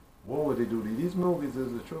 What will they do to you? These movies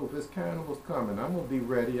is the truth. This cannibal's coming. I'm going to be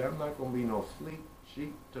ready. I'm not going to be no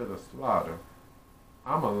sheep to the slaughter.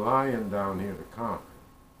 I'm a lion down here to conquer.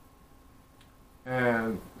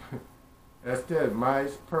 And instead, my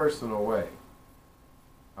personal way,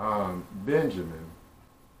 Benjamin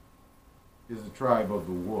is the tribe of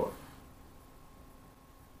the wolf.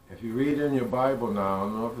 If you read in your Bible now, I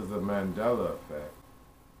don't know if it's a Mandela effect,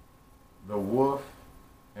 the wolf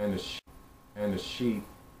and the sheep,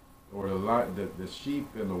 or the sheep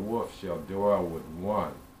and the wolf shall dwell with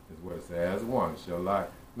one, is what it says. As one shall lie.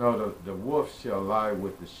 No, the wolf shall lie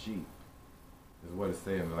with the sheep, is what it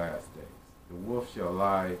says in the last days. The wolf shall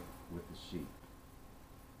lie with the sheep.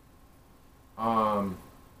 Um,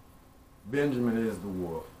 Benjamin is the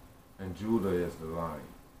wolf, and Judah is the lion.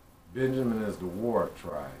 Benjamin is the war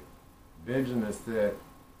tribe. Benjamin said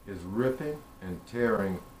is ripping and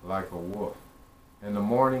tearing like a wolf. In the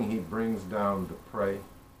morning he brings down the prey,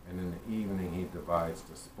 and in the evening he divides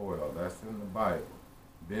the spoil. That's in the Bible.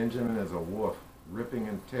 Benjamin is a wolf, ripping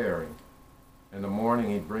and tearing. In the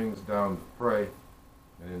morning he brings down the prey,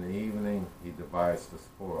 and in the evening he divides the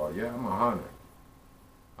spoil. Yeah, I'm a hunter.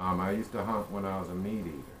 I used to hunt when I was a meat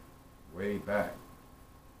eater, way back.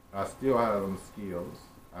 I still have them skills.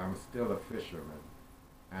 I'm still a fisherman,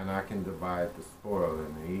 and I can divide the spoil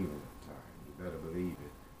in the evening time. You better believe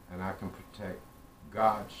it. And I can protect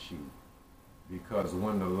God's sheep, because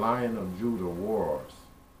when the Lion of Judah roars,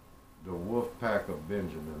 the wolf pack of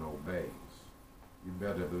Benjamin obeys. You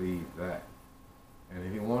better believe that. And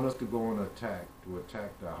if you want us to go on attack, to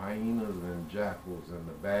attack the hyenas and jackals and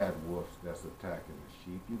the bad wolves that's attacking the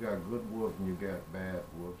sheep, you got good wolves and you got bad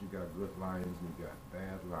wolves. You got good lions and you got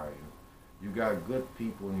bad lions. You got good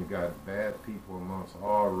people and you got bad people amongst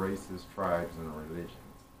all races, tribes, and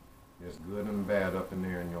religions. There's good and bad up in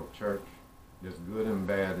there in your church. There's good and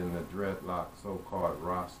bad in the dreadlock so-called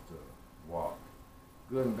Rasta walk.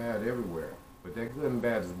 Good and bad everywhere. But that good and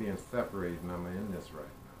bad is being separated, and I'm in this right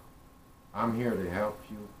now. I'm here to help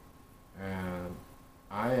you, and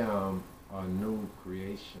I am a new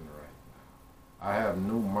creation right now. I have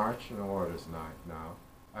new marching orders now.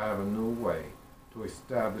 I have a new way to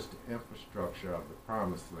establish the infrastructure of the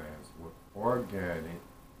promised lands with organic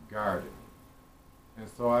gardening. And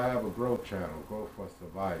so I have a grow channel, Grow for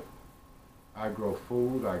Survival. I grow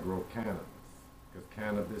food, I grow cannabis, because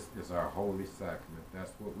cannabis is our holy sacrament.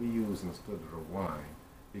 That's what we use instead of the wine,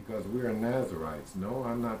 because we're Nazarites. No,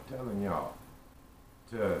 I'm not telling y'all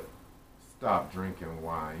to stop drinking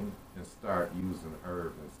wine and start using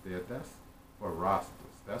herb instead. That's for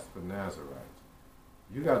Rastas. That's for Nazarites.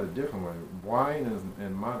 You got a different one. Wine is,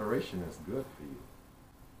 in moderation is good for you.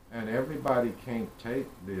 And everybody can't take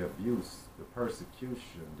the abuse, the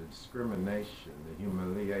persecution, the discrimination, the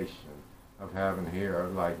humiliation of having hair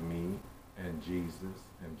like me and Jesus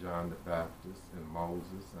and John the Baptist and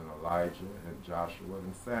Moses and Elijah and Joshua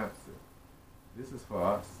and Samson. This is for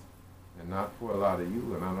us and not for a lot of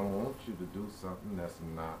you, and I don't want you to do something that's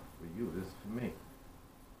not for you. This is for me.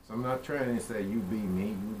 So I'm not trying to say you be me,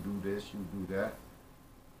 you do this, you do that,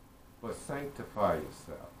 but sanctify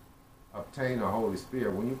yourself. Obtain the Holy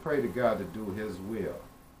Spirit. When you pray to God to do His will,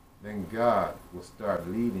 then God will start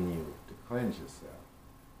leading you to cleanse yourself,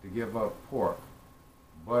 to give up pork,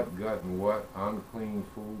 butt, gut, and what? Unclean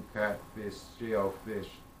food, catfish, shellfish,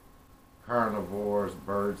 carnivores,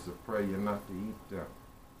 birds of prey. You're not to eat them.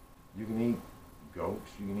 You can eat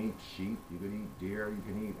goats, you can eat sheep, you can eat deer, you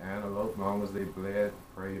can eat antelope, as long as they bled,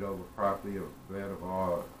 prayed over properly, or bled of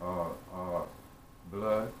all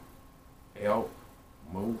blood, elk,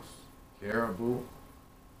 moose, caribou,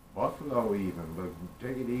 buffalo even, but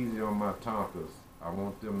take it easy on my Tonkas. I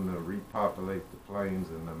want them to repopulate the plains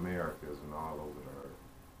in the Americas and all over the earth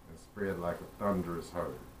and spread like a thunderous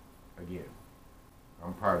herd. Again,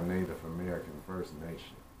 I'm part of Native American First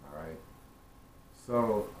Nation, all right?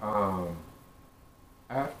 So,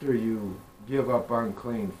 after you give up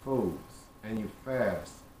unclean foods and you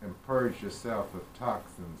fast and purge yourself of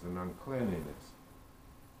toxins and uncleanliness,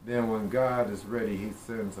 then when God is ready, He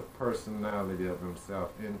sends a personality of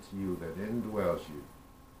Himself into you that indwells you.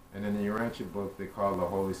 And in the Urantia book, they call the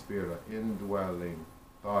Holy Spirit an indwelling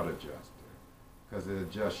thought adjuster, because it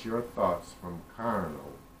adjusts your thoughts from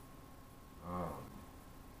carnal,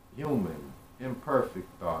 human, imperfect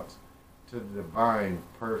thoughts to the divine,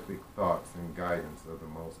 perfect thoughts and guidance of the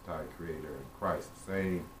Most High Creator in Christ.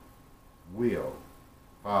 Same will,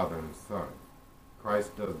 Father and Son.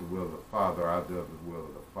 Christ does the will of the Father, I do the will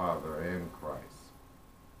of the Father and Christ.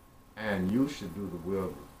 And you should do the will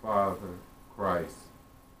of the Father, Christ,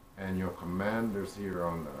 and your commanders here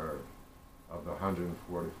on the earth of the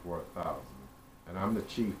 144,000. And I'm the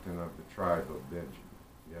chieftain of the tribe of Benjamin.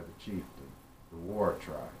 Yeah, the chieftain, the war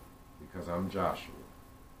tribe, because I'm Joshua,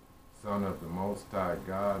 son of the Most High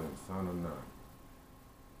God and son of none.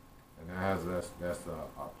 And that's a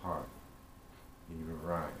part, even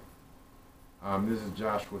rhyme. This is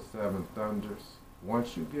Joshua 7 Thunders.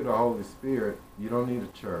 Once you get a Holy Spirit, you don't need a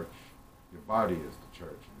church. Your body is the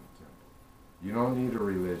church in the temple. You don't need a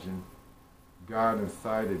religion. God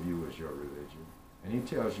inside of you is your religion. And He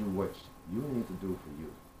tells you what you need to do for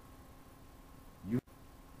you.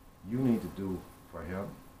 You need to do for Him.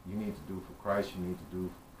 You need to do for Christ. You need to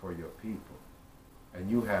do for your people. And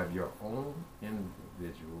you have your own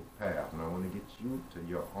individual path. And I want to get you to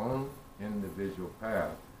your own individual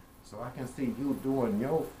path so I can see you doing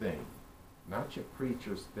your thing Not your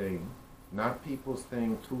preacher's thing, not people's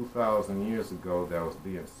thing 2,000 years ago that was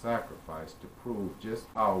being sacrificed to prove just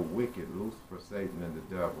how wicked Lucifer, Satan, and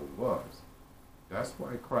the devil was. That's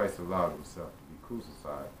why Christ allowed himself to be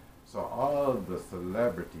crucified. So all the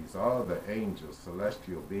celebrities, all the angels,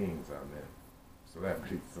 celestial beings I meant,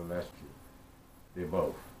 celebrities, celestial, they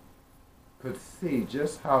both could see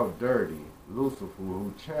just how dirty Lucifer,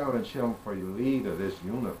 who challenged him for the lead of this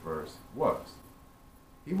universe, was.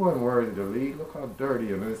 He wasn't worthy to lead. Look how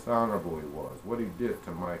dirty and dishonorable he was. What he did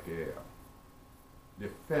to Michael.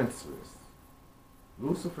 Defenseless.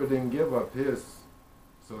 Lucifer didn't give up his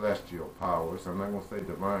celestial powers. I'm not going to say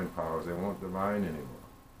divine powers. They weren't divine anymore.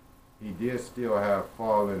 He did still have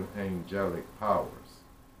fallen angelic powers.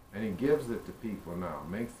 And he gives it to people now.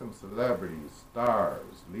 Makes them celebrities,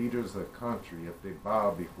 stars, leaders of country if they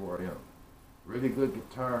bow before him. Really good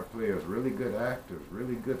guitar players, really good actors,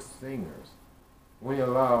 really good singers. When he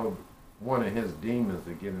allowed one of his demons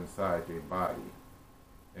to get inside their body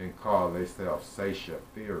and call themselves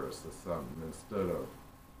Satia-Ferus or something instead of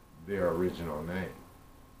their original name.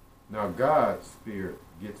 Now God's spirit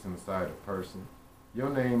gets inside a person.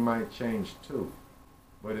 Your name might change too,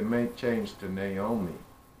 but it may change to Naomi.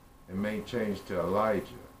 It may change to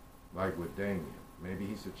Elijah, like with Damien. Maybe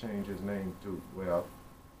he should change his name to, well,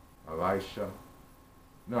 Elisha.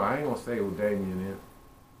 No, I ain't gonna say who Damien is.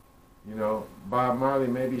 You know, Bob Marley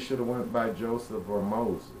maybe should have went by Joseph or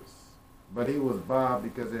Moses. But he was Bob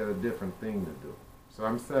because he had a different thing to do. So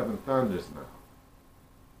I'm Seven Thunders now.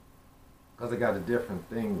 Because I got a different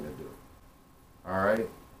thing to do. Alright?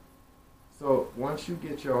 So once you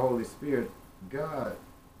get your Holy Spirit, God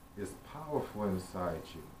is powerful inside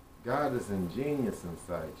you. God is ingenious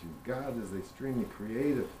inside you. God is extremely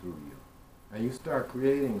creative through you. And you start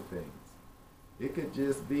creating things. It could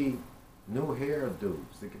just be new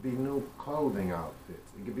hairdos. It could be new clothing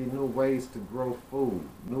outfits. It could be new ways to grow food.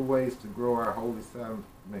 New ways to grow our holy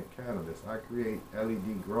sacrament cannabis. I create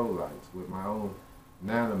LED grow lights with my own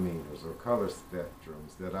nanometers or color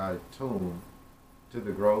spectrums that I tune to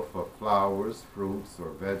the growth of flowers, fruits,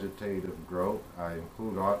 or vegetative growth. I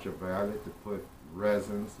include ultraviolet to put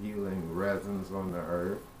resins, healing resins on the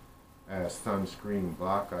earth. As sunscreen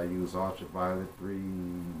block, I use ultraviolet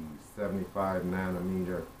 375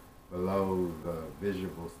 nanometer below the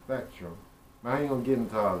visual spectrum. But I ain't gonna get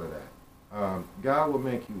into all of that. God will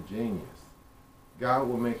make you genius. God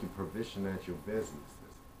will make you proficient at your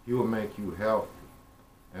businesses. He will make you healthy.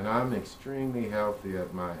 And I'm extremely healthy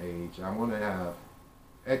at my age. I want to have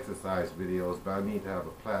exercise videos, but I need to have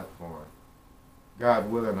a platform. God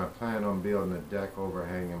willing, I plan on building a deck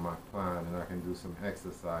overhanging my plant, and I can do some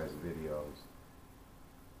exercise videos.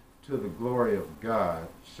 To the glory of God,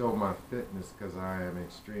 show my fitness because I am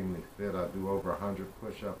extremely fit. I do over 100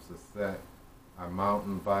 push-ups a set. I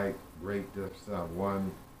mountain bike, great dips. I've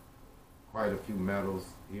won quite a few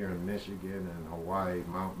medals here in Michigan and Hawaii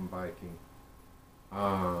mountain biking.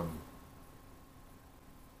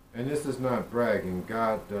 And this is not bragging.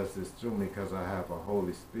 God does this through me because I have a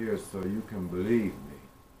Holy Spirit, so you can believe me.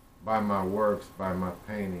 By my works, by my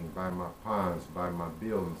painting, by my ponds, by my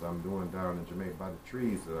buildings I'm doing down in Jamaica, by the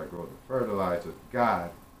trees that I grow, the fertilizers,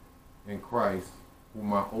 God in Christ,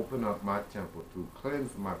 whom I open up my temple to,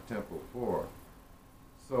 cleanse my temple for,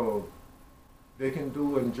 so they can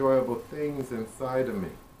do enjoyable things inside of me.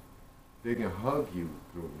 They can hug you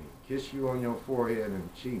through me, kiss you on your forehead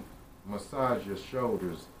and cheek, massage your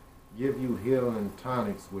shoulders, give you healing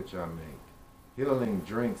tonics which I make, healing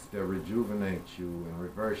drinks that rejuvenate you and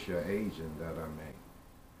reverse your aging that I make.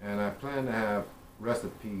 And I plan to have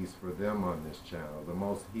recipes for them on this channel, the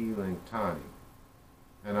most healing tonic.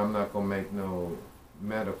 And I'm not going to make no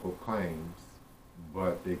medical claims,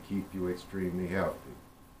 but they keep you extremely healthy.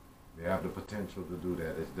 They have the potential to do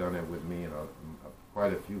that. It's done it with me and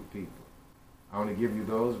quite a few people. I want to give you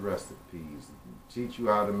those recipes, teach you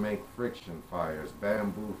how to make friction fires,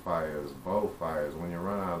 bamboo fires, bow fires when you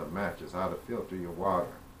run out of matches, how to filter your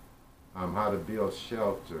water, how to build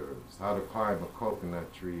shelters, how to climb a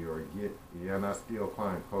coconut tree and I still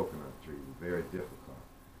climb coconut trees, very difficult.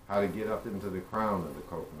 How to get up into the crown of the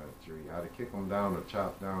coconut tree, how to kick them down or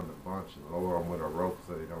chop down the bunch and lower them with a rope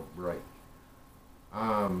so they don't break.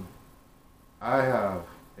 I have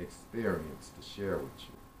experience to share with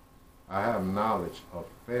you. I have knowledge of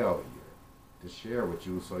failure to share with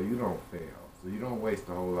you so you don't fail. So you don't waste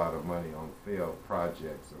a whole lot of money on failed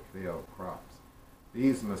projects or failed crops.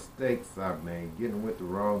 These mistakes I've made, getting with the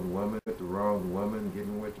wrong woman,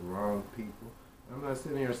 getting with the wrong people. I'm not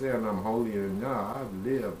sitting here saying I'm holier than thou. I've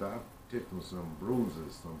lived, I've taken some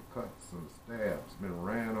bruises, some cuts, some stabs, been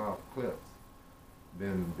ran off cliffs,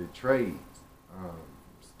 been betrayed,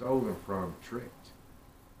 stolen from, tricked.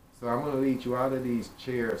 So I'm going to lead you out of these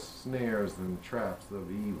chairs, snares, and traps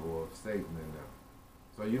of evil, of Satan in them.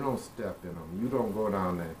 So you don't step in them. You don't go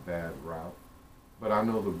down that bad route. But I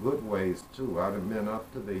know the good ways too. I've been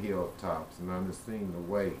up to the hilltops and I've seen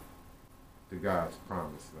the way to God's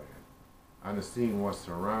promised land. I've seen what's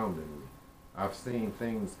surrounding me. I've seen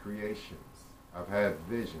things, creations. I've had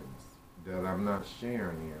visions that I'm not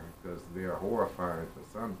sharing here because they're horrifying for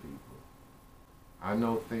some people. I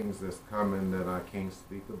know things that's coming that I can't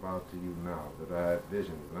speak about to you now, that I had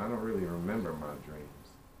visions, and I don't really remember my dreams.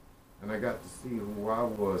 And I got to see who I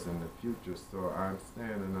was in the future, so I'm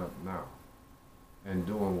standing up now and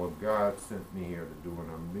doing what God sent me here to do,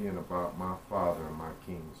 and I'm being about my Father and my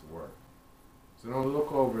King's work. So don't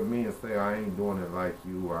look over at me and say, I ain't doing it like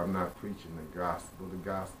you, or I'm not preaching the gospel. The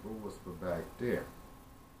gospel was for back there.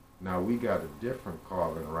 Now we got a different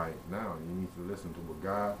calling right now. You need to listen to what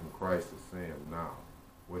God and Christ is saying now,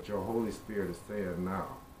 what your Holy Spirit is saying now.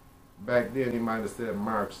 Back then he might have said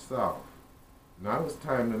march south. Now it's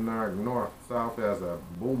time to march north, south as a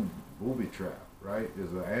booby trap, right?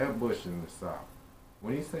 There's an ambush in the south.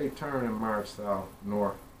 When he say turn and march south,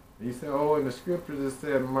 north, and you say, oh, in the scriptures it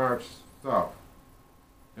said march south.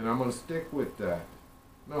 And I'm going to stick with that.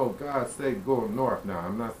 No, God said go north now.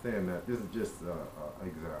 I'm not saying that. This is just an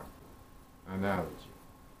example, analogy.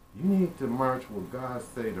 You need to march what God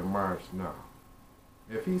say to march now.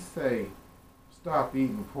 If he say stop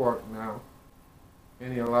eating pork now,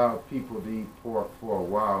 and he allowed people to eat pork for a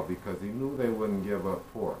while because he knew they wouldn't give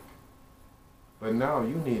up pork. But now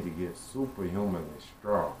you need to get superhumanly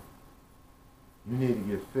strong. You need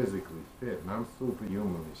to get physically fit, and I'm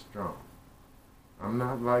superhumanly strong. I'm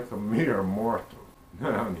not like a mere mortal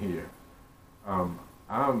down here. I'm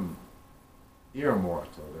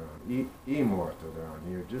immortal immortal down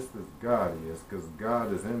here, just as God is, because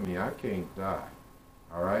God is in me. I can't die,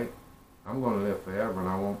 all right? I'm going to live forever, and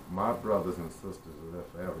I want my brothers and sisters to live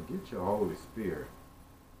forever. Get your Holy Spirit,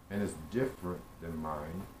 and it's different than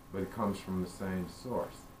mine, but it comes from the same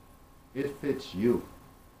source. It fits you,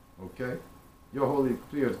 okay? Your Holy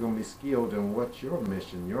Spirit is going to be skilled in what your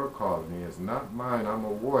mission, your calling is, not mine. I'm a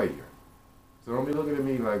warrior. So don't be looking at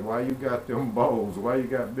me like, why you got them bows? Why you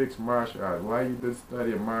got mixed martial arts? Why you been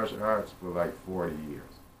studying martial arts for like 40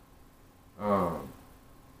 years?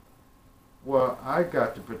 Well, I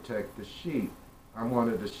got to protect the sheep. I'm one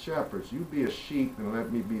of the shepherds. You be a sheep and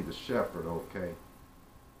let me be the shepherd, okay?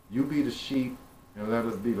 You be the sheep and let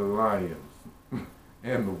us be the lions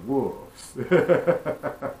and the wolves.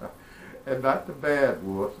 And not the bad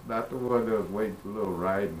wolves, not the one that was waiting for Little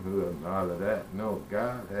Riding Hood and all of that. No,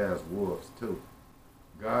 God has wolves too.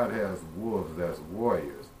 God has wolves as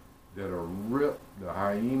warriors that'll rip the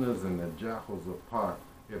hyenas and the jackals apart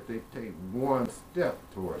if they take one step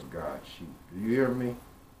towards God's sheep. Do you hear me?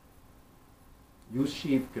 You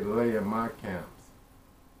sheep could lay in my camps,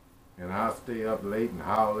 and I'll stay up late and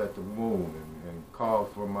howl at the moon and call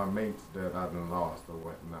for my mates that I done lost or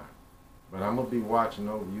whatnot. But I'm going to be watching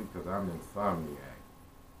over you because I'm insomniac.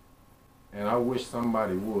 And I wish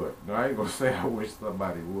somebody would. No, I ain't going to say I wish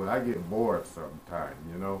somebody would. I get bored sometimes,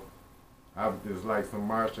 you know. There's like some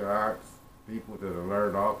martial arts, people that have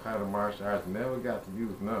learned all kind of martial arts, never got to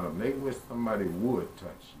use none of them. They wish somebody would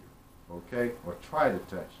touch you, okay? Or try to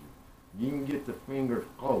touch you. You can get the finger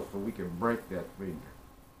close so we can break that finger,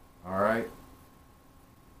 all right?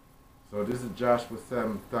 So this is Joshua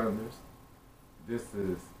 7 Thunders. This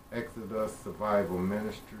is Exodus Survival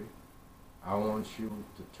Ministry. I want you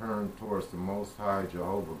to turn towards the Most High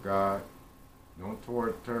Jehovah God. Don't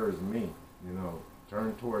towards me, you know.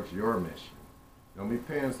 Turn towards your mission. Don't be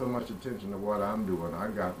paying so much attention to what I'm doing. I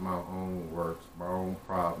got my own works, my own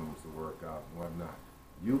problems to work out and whatnot.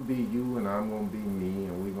 You be you and I'm going to be me,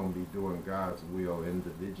 and we're going to be doing God's will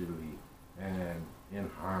individually and in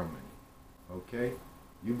harmony. Okay?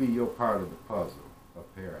 You be your part of the puzzle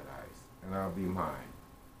of paradise, and I'll be mine.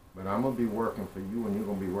 But I'm going to be working for you, and you're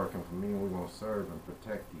going to be working for me, and we're going to serve and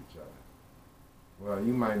protect each other. Well,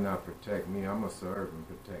 you might not protect me. I'm going to serve and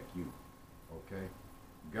protect you. Okay?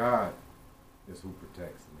 God is who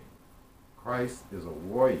protects me. Christ is a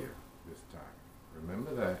warrior this time.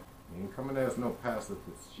 Remember that. He ain't coming as no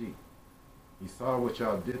pacifist sheep. He saw what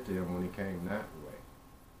y'all did to him when he came that way.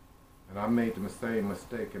 And I made the same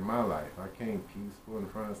mistake in my life. I came peaceful in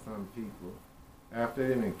front of some people. After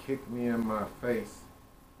they didn't kick me in my face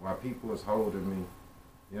while people was holding me,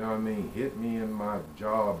 you know what I mean, hit me in my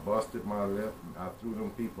jaw, busted my lip, I threw them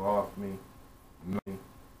people off me,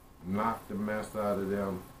 knocked the mess out of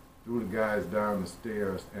them, threw the guys down the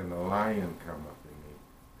stairs, and the lion come up in me.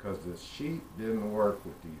 Because the sheep didn't work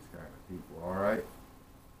with these kind of people, all right?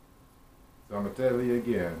 So I'm going to tell you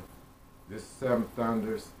again, this is Seven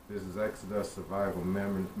Thunders, this is Exodus Survival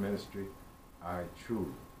Ministry. I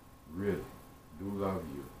truly, really do love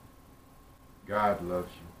you. God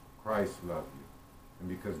loves you. Christ loves you. And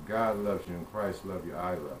because God loves you and Christ loves you,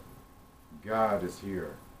 I love you. God is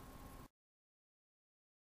here.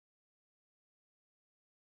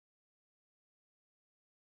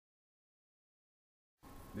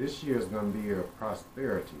 This year is going to be a year of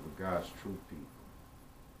prosperity with God's true people.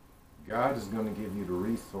 God is going to give you the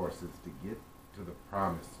resources to get to the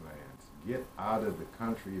promised lands. Get out of the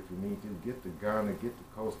country if you need to. Get to Ghana, get to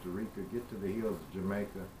Costa Rica, get to the hills of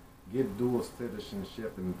Jamaica. Get dual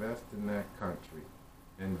citizenship. Invest in that country.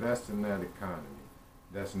 Invest in that economy.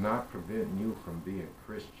 That's not preventing you from being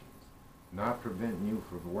Christians. Not preventing you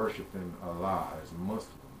from worshiping Allah as Muslims.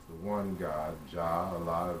 The one God, Jah,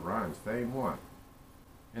 Allah, rhymes, same one.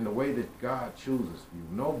 In the way that God chooses for you.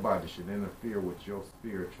 Nobody should interfere with your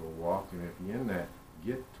spiritual walk. And if you're in that,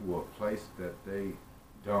 get to a place that they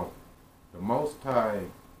don't. The Most High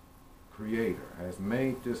Creator has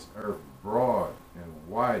made this earth broad and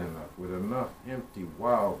wide enough with enough empty,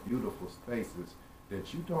 wild, beautiful spaces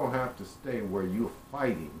that you don't have to stay where you're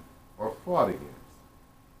fighting or fought against.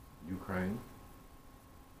 Ukraine.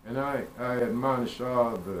 And I admonish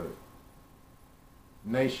all the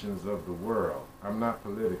nations of the world, I'm not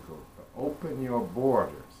political, to open your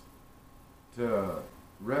borders to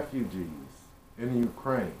refugees in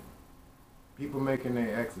Ukraine. People making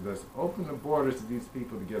their exodus. Open the borders to these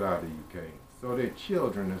people to get out of Ukraine so their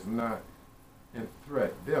children is not in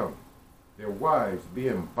threat. Them, their wives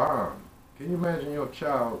being bombed. Can you imagine your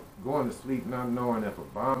child going to sleep not knowing if a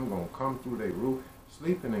bomb going to come through their roof?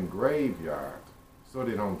 Sleeping in graveyards so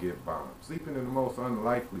they don't get bombed. Sleeping in the most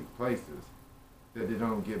unlikely places that they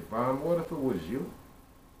don't get bombed. What if it was you?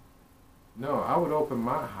 No, I would open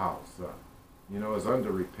my house up. You know, it's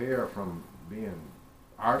under repair from being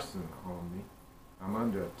arson on me. I'm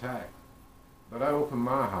under attack. But I open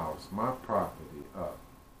my house, my property up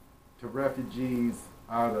to refugees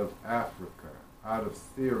out of Africa, out of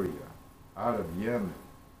Syria, out of Yemen,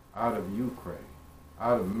 out of Ukraine,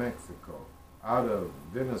 out of Mexico, out of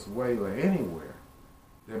Venezuela, anywhere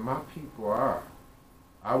that my people are.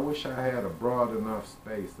 I wish I had a broad enough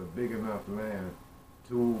space, a big enough land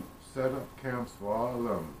to set up camps for all of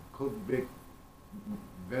them, cook big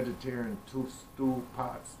vegetarian stew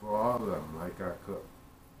pots for all of them like I cook.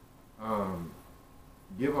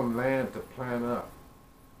 Give them land to plant up.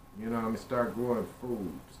 You know what I mean? Start growing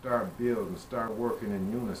food, start building, start working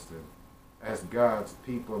in unison as God's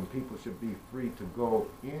people, and people should be free to go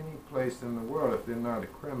any place in the world if they're not a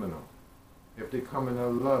criminal. If they're coming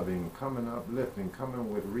up loving, coming uplifting,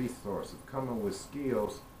 coming with resources, coming with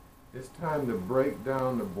skills, it's time to break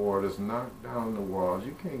down the borders, knock down the walls.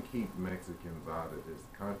 You can't keep Mexicans out of this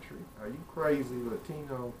country. Are you crazy,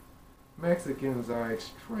 Latino? Mexicans are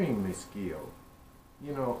extremely skilled.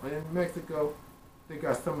 You know, in Mexico, they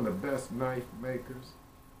got some of the best knife makers.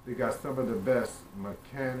 They got some of the best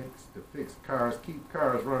mechanics to fix cars, keep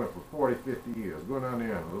cars running for 40, 50 years. Go down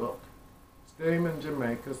there and look. Same in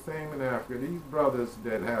Jamaica, same in Africa. These brothers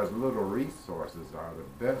that has little resources are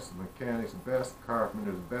the best mechanics, best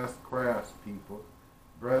carpenters, best craftspeople,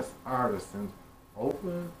 best artisans.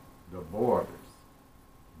 Open the borders.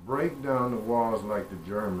 Break down the walls like the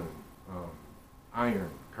German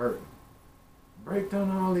Iron Curtain. Break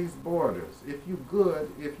down all these borders. If you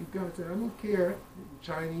good, if you got to, I don't care,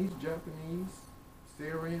 Chinese, Japanese,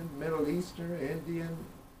 Syrian, Middle Eastern, Indian,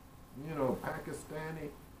 you know, Pakistani,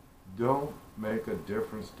 don't make a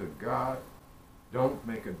difference to God. Don't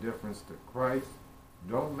make a difference to Christ.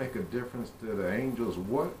 Don't make a difference to the angels.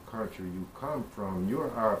 What country you come from,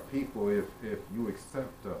 you're our people if you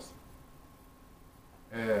accept us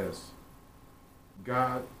as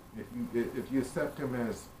God, if you accept him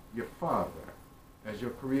as your Father, as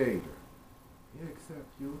your Creator, he'll accept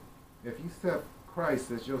you. If you accept Christ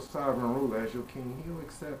as your sovereign ruler, as your King, he'll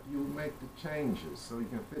accept you. Make the changes so you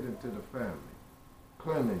can fit into the family.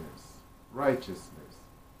 Cleanliness, righteousness,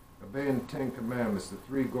 obeying the 10 Commandments, the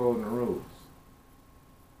 3 golden rules.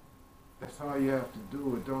 That's all you have to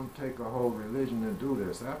do. It don't take a whole religion to do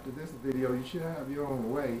this. After this video, you should have your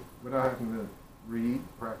own way without having to read,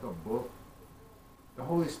 crack a book. The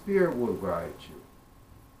Holy Spirit will guide you.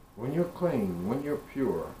 When you're clean, when you're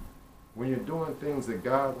pure, when you're doing things that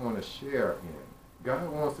God wants to share in, God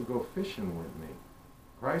wants to go fishing with me.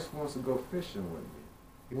 Christ wants to go fishing with me.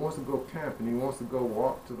 He wants to go camping. He wants to go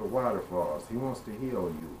walk to the waterfalls. He wants to heal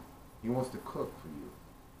you. He wants to cook for you.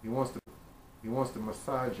 He wants to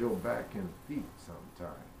massage your back and feet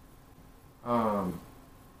sometime.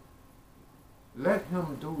 Let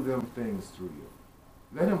him do them things through you.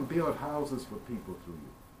 Let him build houses for people through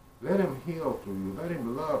you. Let him heal through you. Let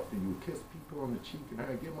him love through you. Kiss people on the cheek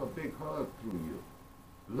and give them a big hug through you.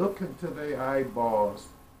 Look into their eyeballs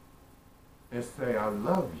and say, I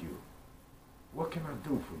love you. What can I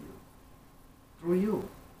do for you? Through you.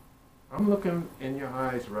 I'm looking in your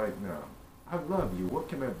eyes right now. I love you. What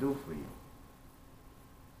can I do for you?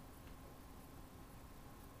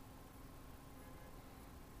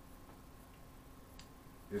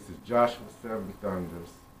 This is Joshua 7 Thunders.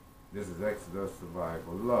 This is Exodus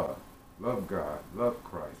Survival. Love. Love God. Love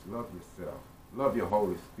Christ. Love yourself. Love your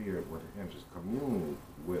Holy Spirit with an interest. Commune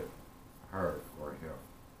with her or him.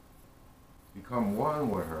 Become one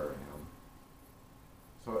with her and him.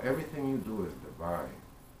 So everything you do is divine.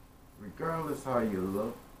 Regardless how you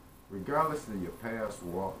look, regardless of your past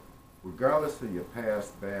walk, regardless of your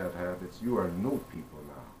past bad habits, you are new people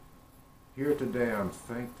now. Here today I'm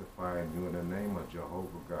sanctifying you in the name of Jehovah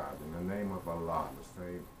God, in the name of Allah, the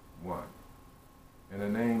same one. In the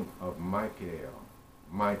name of Michael,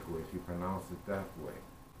 if you pronounce it that way.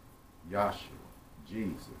 Yahshua,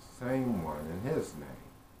 Jesus, same one in his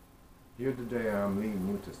name. Here today I'm leading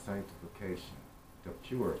you to sanctification, to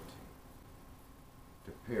purity,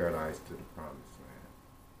 to paradise, to the promised land.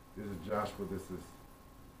 This is Joshua. This is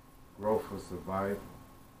Growth for Survival,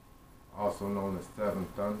 also known as Seven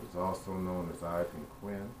Thunders, also known as Ivan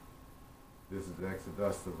Quinn. This is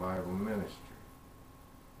Exodus Survival Ministry.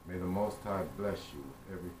 May the Most High bless you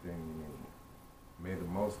with everything you need. May the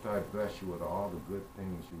Most High bless you with all the good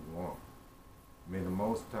things you want. May the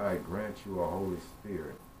Most High grant you a Holy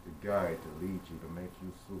Spirit to guide, to lead you, to make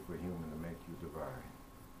you superhuman, to make you divine.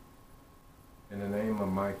 In the name of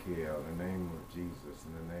Michael, in the name of Jesus,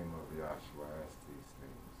 in the name of Yahshua, I ask these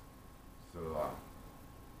things. Salah.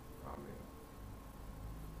 Amen.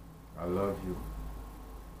 I love you.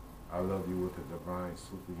 I love you with a divine,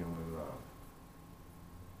 superhuman love.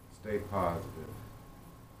 Stay positive.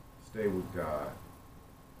 Stay with God.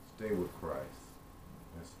 Stay with Christ.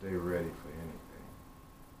 And stay ready for anything.